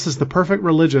 just as the perfect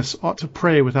religious ought to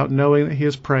pray without knowing that he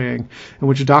is praying, in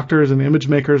which doctors and image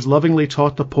makers lovingly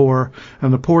taught the poor,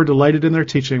 and the poor delighted in their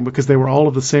teaching because they were all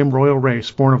of the same royal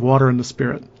race, born of water and the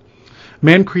Spirit.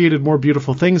 Man created more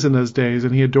beautiful things in those days,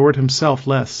 and he adored himself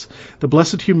less. The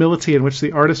blessed humility in which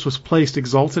the artist was placed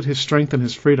exalted his strength and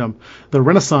his freedom. The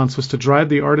Renaissance was to drive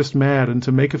the artist mad and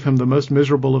to make of him the most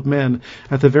miserable of men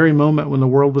at the very moment when the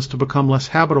world was to become less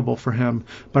habitable for him,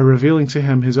 by revealing to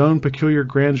him his own peculiar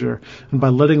grandeur, and by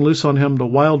letting loose on him the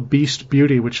wild beast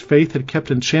beauty which faith had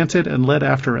kept enchanted and led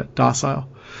after it, docile.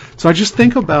 So I just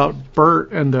think about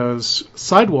Bert and those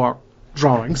sidewalk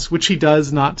drawings, which he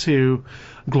does not to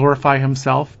glorify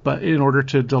himself, but in order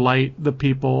to delight the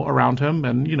people around him.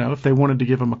 And, you know, if they wanted to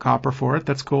give him a copper for it,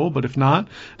 that's cool. But if not,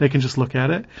 they can just look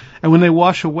at it. And when they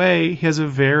wash away, he has a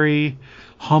very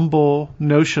humble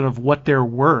notion of what they're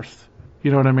worth.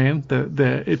 You know what I mean?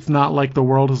 It's not like the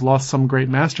world has lost some great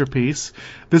masterpiece.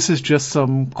 This is just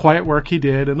some quiet work he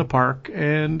did in the park,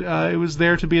 and it was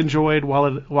there to be enjoyed while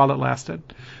it lasted.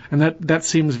 And that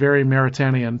seems very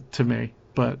Maritanian to me.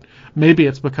 But maybe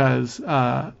it's because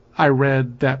I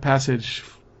read that passage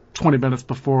 20 minutes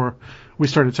before we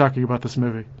started talking about this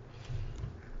movie.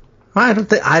 I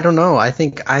don't know. I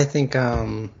think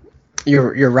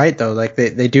you're right though. Like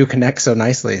they do connect so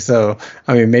nicely. So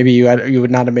I mean, maybe you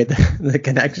would not have made the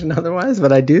connection otherwise,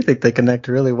 but I do think they connect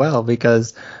really well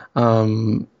because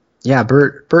Bert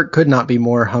could not be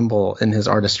more humble in his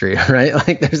artistry, right?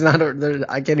 Like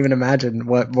I can't even imagine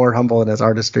what more humble in his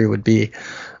artistry would be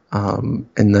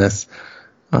in this.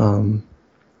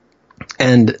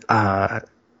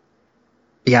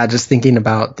 Just thinking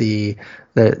about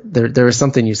there was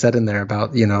something you said in there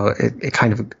about, you know,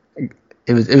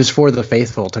 it was for the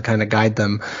faithful to kind of guide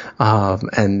them,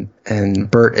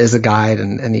 and Bert is a guide,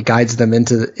 and he guides them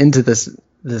into this.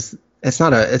 It's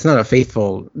not a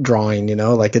faithful drawing, you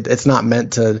know, like it's not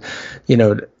meant to, you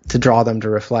know, to draw them to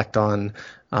reflect on,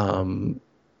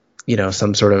 you know,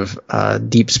 some sort of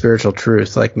deep spiritual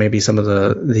truth, like maybe some of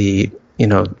the you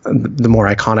know, the more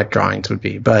iconic drawings would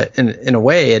be. But in a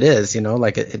way it is, you know,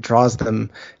 like it draws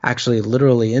them actually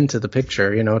literally into the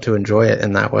picture, you know, to enjoy it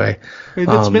in that way.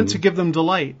 It's meant to give them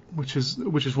delight, which is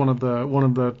one of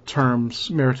the terms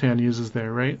Maritain uses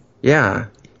there, right? Yeah,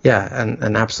 and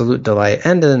an absolute delight,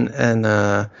 and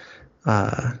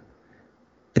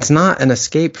it's not an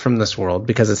escape from this world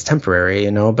because it's temporary,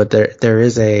 you know, but there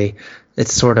is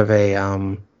it's sort of a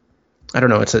I don't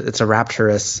know, it's a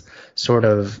rapturous sort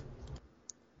of,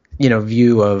 you know,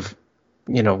 view of,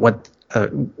 you know, what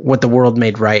the world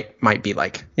made right might be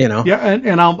like, you know. Yeah,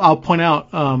 and I'll point out,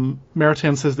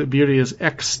 Maritain says that beauty is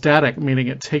ecstatic, meaning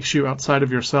it takes you outside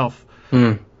of yourself.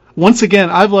 Once again,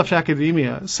 I've left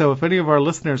academia, so if any of our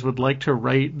listeners would like to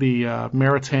write the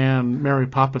Maritain Mary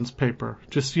Poppins paper,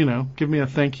 just, you know, give me a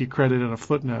thank you credit and a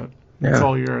footnote. It's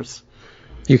all yours.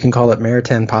 You can call it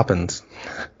Maritain Poppins.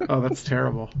 Oh, that's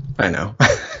terrible. I know.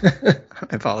 I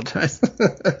apologize.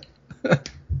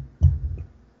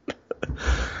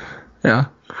 Yeah.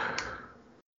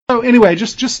 So anyway,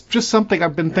 just something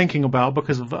I've been thinking about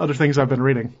because of other things I've been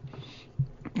reading.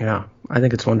 Yeah, I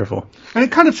think it's wonderful. And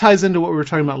it kind of ties into what we were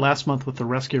talking about last month with The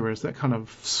Rescuers, that kind of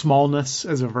smallness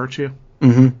as a virtue.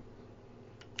 Mm-hmm.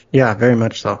 Yeah, very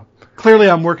much so. Clearly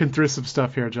I'm working through some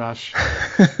stuff here, Josh.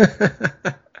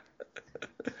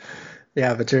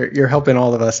 Yeah, but you're helping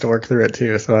all of us to work through it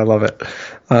too, so I love it.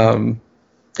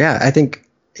 I think...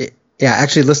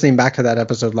 actually, listening back to that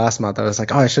episode last month, I was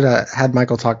like, oh, I should have had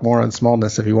Michael talk more on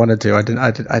smallness if he wanted to.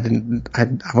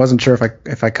 I wasn't sure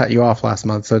if I cut you off last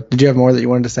month. So did you have more that you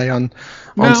wanted to say on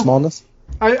smallness?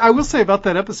 I will say about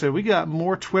that episode, we got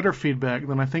more Twitter feedback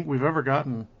than I think we've ever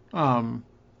gotten on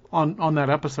that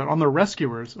episode, on The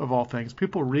Rescuers of all things.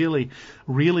 People really,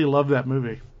 really loved that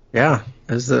movie. Yeah,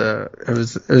 it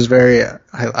was very.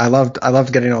 I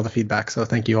loved getting all the feedback. So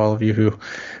thank you all of you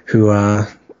who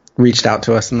reached out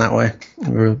to us in that way.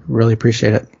 We really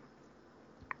appreciate it.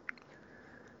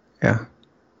 Yeah.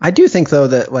 I do think though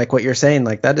that like what you're saying,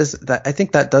 like I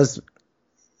think that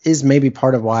is maybe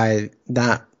part of why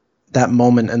that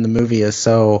moment in the movie is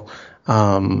so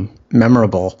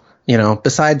memorable, you know,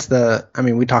 besides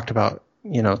we talked about,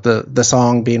 you know, the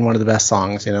song being one of the best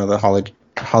songs, you know, the Holly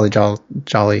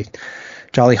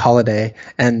Jolly Holiday,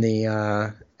 and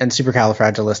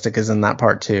supercalifragilistic is in that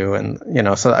part too, and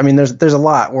so I mean, there's a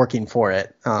lot working for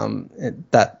it.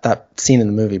 That scene in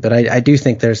the movie, but I do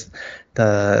think there's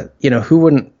the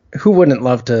who wouldn't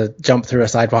love to jump through a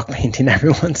sidewalk painting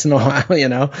every once in a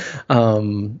while,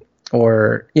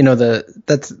 or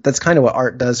that's kind of what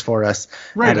art does for us.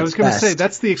 Right. I was going to say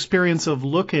that's the experience of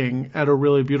looking at a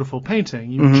really beautiful painting.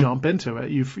 You jump into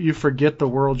it. You forget the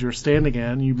world you're standing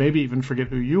in. You maybe even forget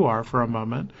who you are for a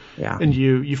moment. Yeah. And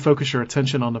you focus your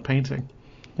attention on the painting,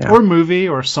 yeah. or movie,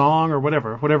 or song, or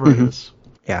whatever it is.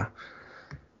 Yeah.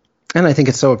 And I think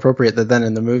it's so appropriate that then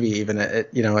in the movie, even it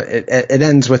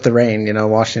ends with the rain,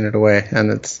 washing it away,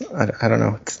 and it's I don't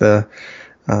know, it's the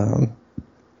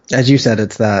as you said,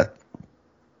 it's that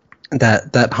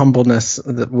humbleness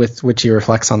with which he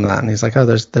reflects on that, and he's like, oh,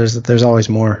 there's always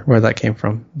more where that came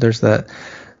from. There's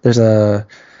an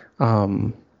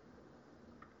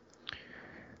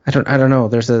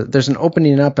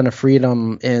opening up and a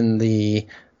freedom in the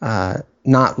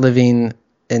not living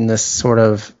in this sort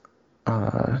of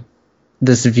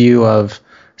this view of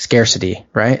scarcity,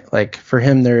 right? Like for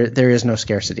him, there is no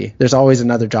scarcity. There's always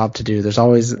another job to do. There's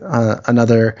always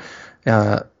another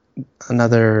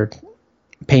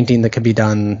painting that could be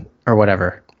done or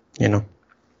whatever,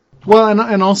 Well,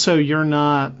 and also you're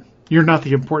not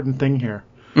the important thing here.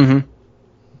 Mm-hmm.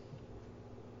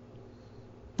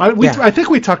 I think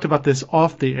we talked about this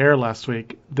off the air last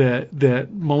week, that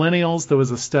millennials, there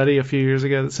was a study a few years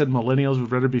ago that said millennials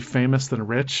would rather be famous than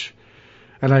rich.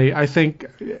 And I think,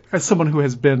 as someone who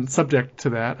has been subject to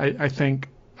that, I think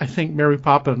Mary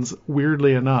Poppins,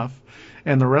 weirdly enough,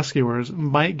 and The Rescuers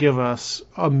might give us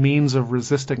a means of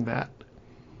resisting that.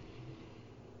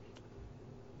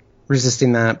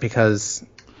 Resisting that because,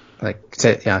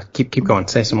 keep going.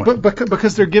 Say some more. But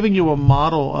because they're giving you a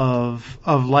model of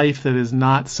life that is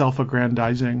not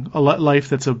self-aggrandizing, a life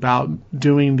that's about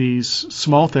doing these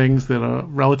small things that a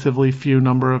relatively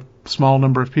small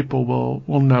number of people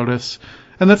will notice,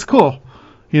 and that's cool,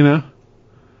 Yeah,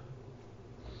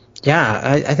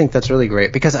 I think that's really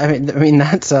great because I mean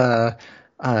that's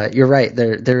you're right.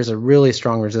 There's a really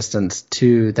strong resistance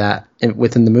to that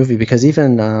within the movie because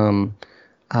even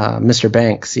Mr.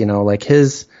 Banks, like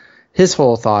his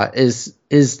whole thought is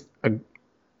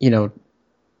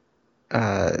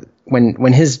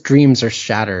when his dreams are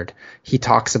shattered, he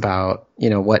talks about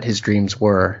what his dreams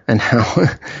were and how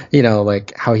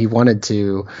like how he wanted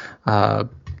to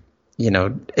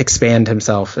expand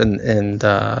himself and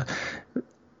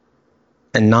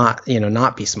not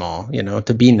be small,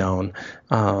 to be known.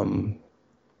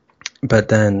 But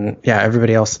then,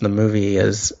 everybody else in the movie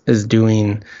is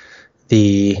doing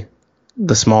the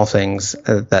small things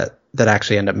that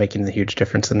actually end up making the huge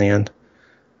difference in the end.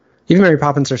 Even Mary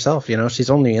Poppins herself,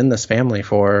 she's only in this family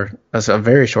for a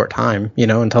very short time,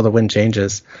 until the wind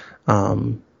changes,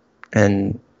 and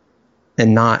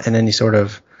not in any sort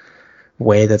of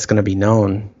way that's going to be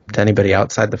known to anybody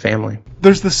outside the family.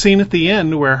 There's the scene at the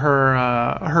end where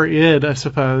her id, I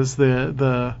suppose,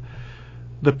 the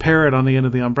parrot on the end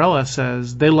of the umbrella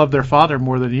says, "They love their father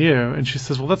more than you," and she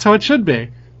says, "Well, that's how it should be."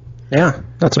 Yeah,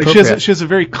 that's appropriate. She has a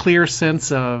very clear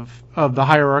sense of the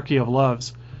hierarchy of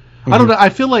loves. Mm-hmm. I don't know. I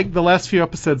feel like the last few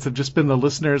episodes have just been the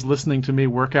listeners listening to me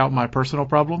work out my personal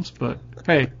problems, but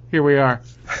hey, here we are.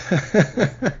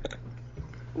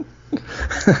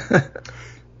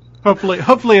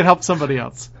 Hopefully it helps somebody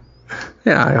else.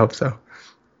 Yeah, I hope so.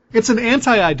 It's an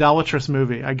anti-idolatrous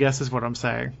movie, I guess is what I'm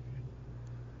saying.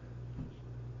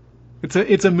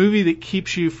 It's a movie that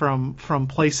keeps you from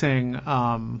placing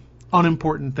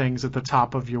unimportant things at the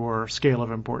top of your scale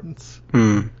of importance.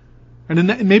 Mm.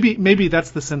 And maybe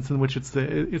that's the sense in which it's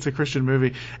a Christian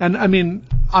movie. And I mean,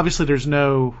 obviously there's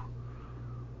no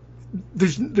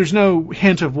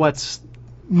hint of what's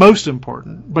most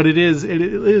important, but it is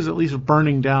at least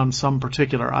burning down some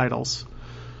particular idols.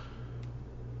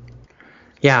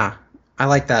 Yeah, I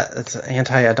like that. It's an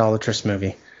anti-idolatrous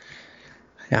movie.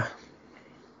 Yeah.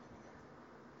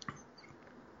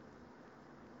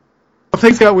 Well,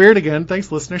 things got weird again.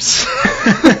 Thanks, listeners.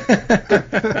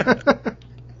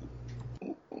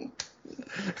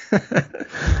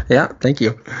 Yeah, thank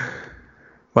you.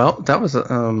 Well, that was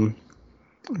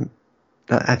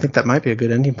I think that might be a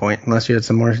good ending point, unless you had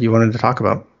some more you wanted to talk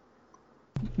about.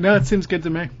 No, it seems good to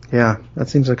me. Yeah, that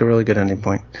seems like a really good ending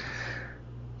point.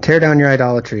 Tear down your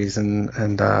idolatries and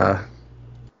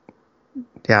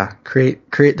create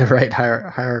the right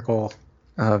hierarchical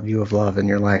view of love in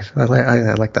your life. I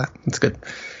like that. That's good.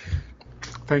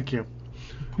 Thank you.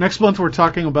 Next month we're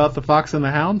talking about The Fox and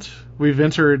the Hound, We've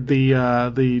entered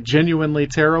the genuinely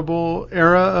terrible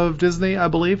era of Disney, I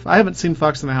believe. I haven't seen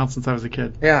Fox and the Hound since I was a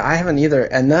kid. Yeah, I haven't either.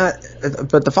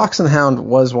 But the Fox and the Hound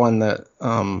was one that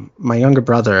my younger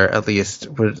brother, at least,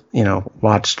 would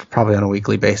watched probably on a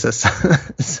weekly basis.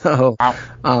 So wow.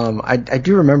 I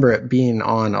do remember it being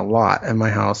on a lot in my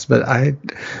house, but I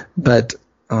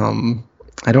don't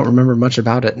remember much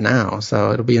about it now.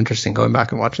 So it'll be interesting going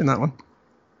back and watching that one.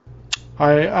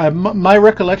 My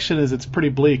recollection is it's pretty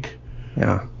bleak.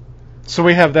 Yeah. So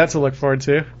we have that to look forward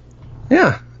to.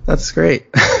 Yeah, that's great.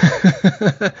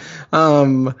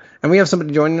 And we have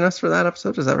somebody joining us for that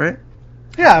episode, is that right?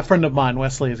 Yeah, a friend of mine,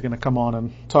 Wesley, is going to come on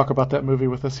and talk about that movie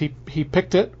with us. He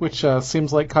picked it, which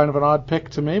seems like kind of an odd pick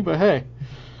to me, but hey,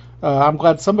 I'm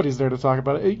glad somebody's there to talk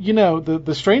about it.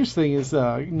 The strange thing is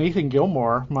Nathan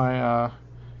Gilmore, my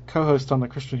co-host on the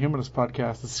Christian Humanist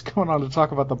podcast, is going on to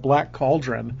talk about the Black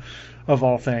Cauldron of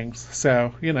all things.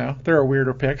 So, there are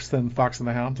weirder picks than Fox and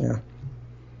the Hound. Yeah.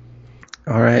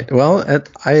 All right. Well,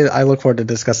 I look forward to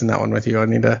discussing that one with you. I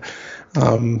need to.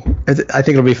 I think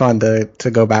it'll be fun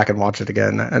to go back and watch it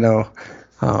again. I know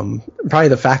probably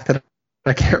the fact that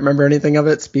I can't remember anything of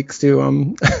it speaks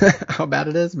to how bad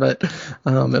it is, but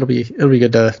it'll be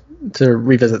good to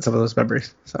revisit some of those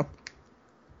memories. So.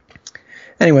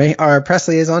 Anyway, our press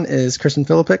liaison is Kristen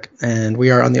Philippic, and we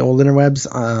are on the old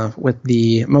interwebs with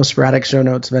the most sporadic show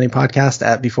notes of any podcast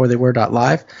at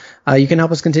beforethey.were.live. You can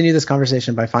help us continue this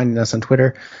conversation by finding us on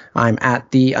Twitter. I'm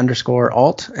at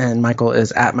 @the_alt, and Michael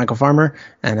is at Michael Farmer.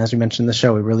 And as we mentioned in the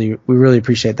show, we really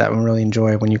appreciate that. We really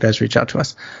enjoy when you guys reach out to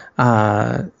us.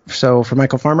 So for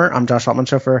Michael Farmer, I'm Josh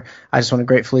Altman-Schofer. I just want to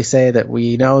gratefully say that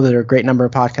we know there are a great number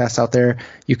of podcasts out there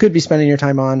you could be spending your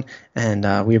time on,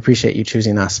 and we appreciate you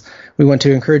choosing us. We want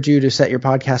to encourage you to set your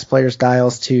podcast player's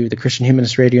dials to the Christian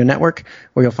Humanist Radio Network,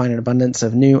 where you'll find an abundance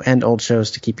of new and old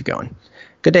shows to keep you going.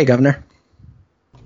 Good day, Governor.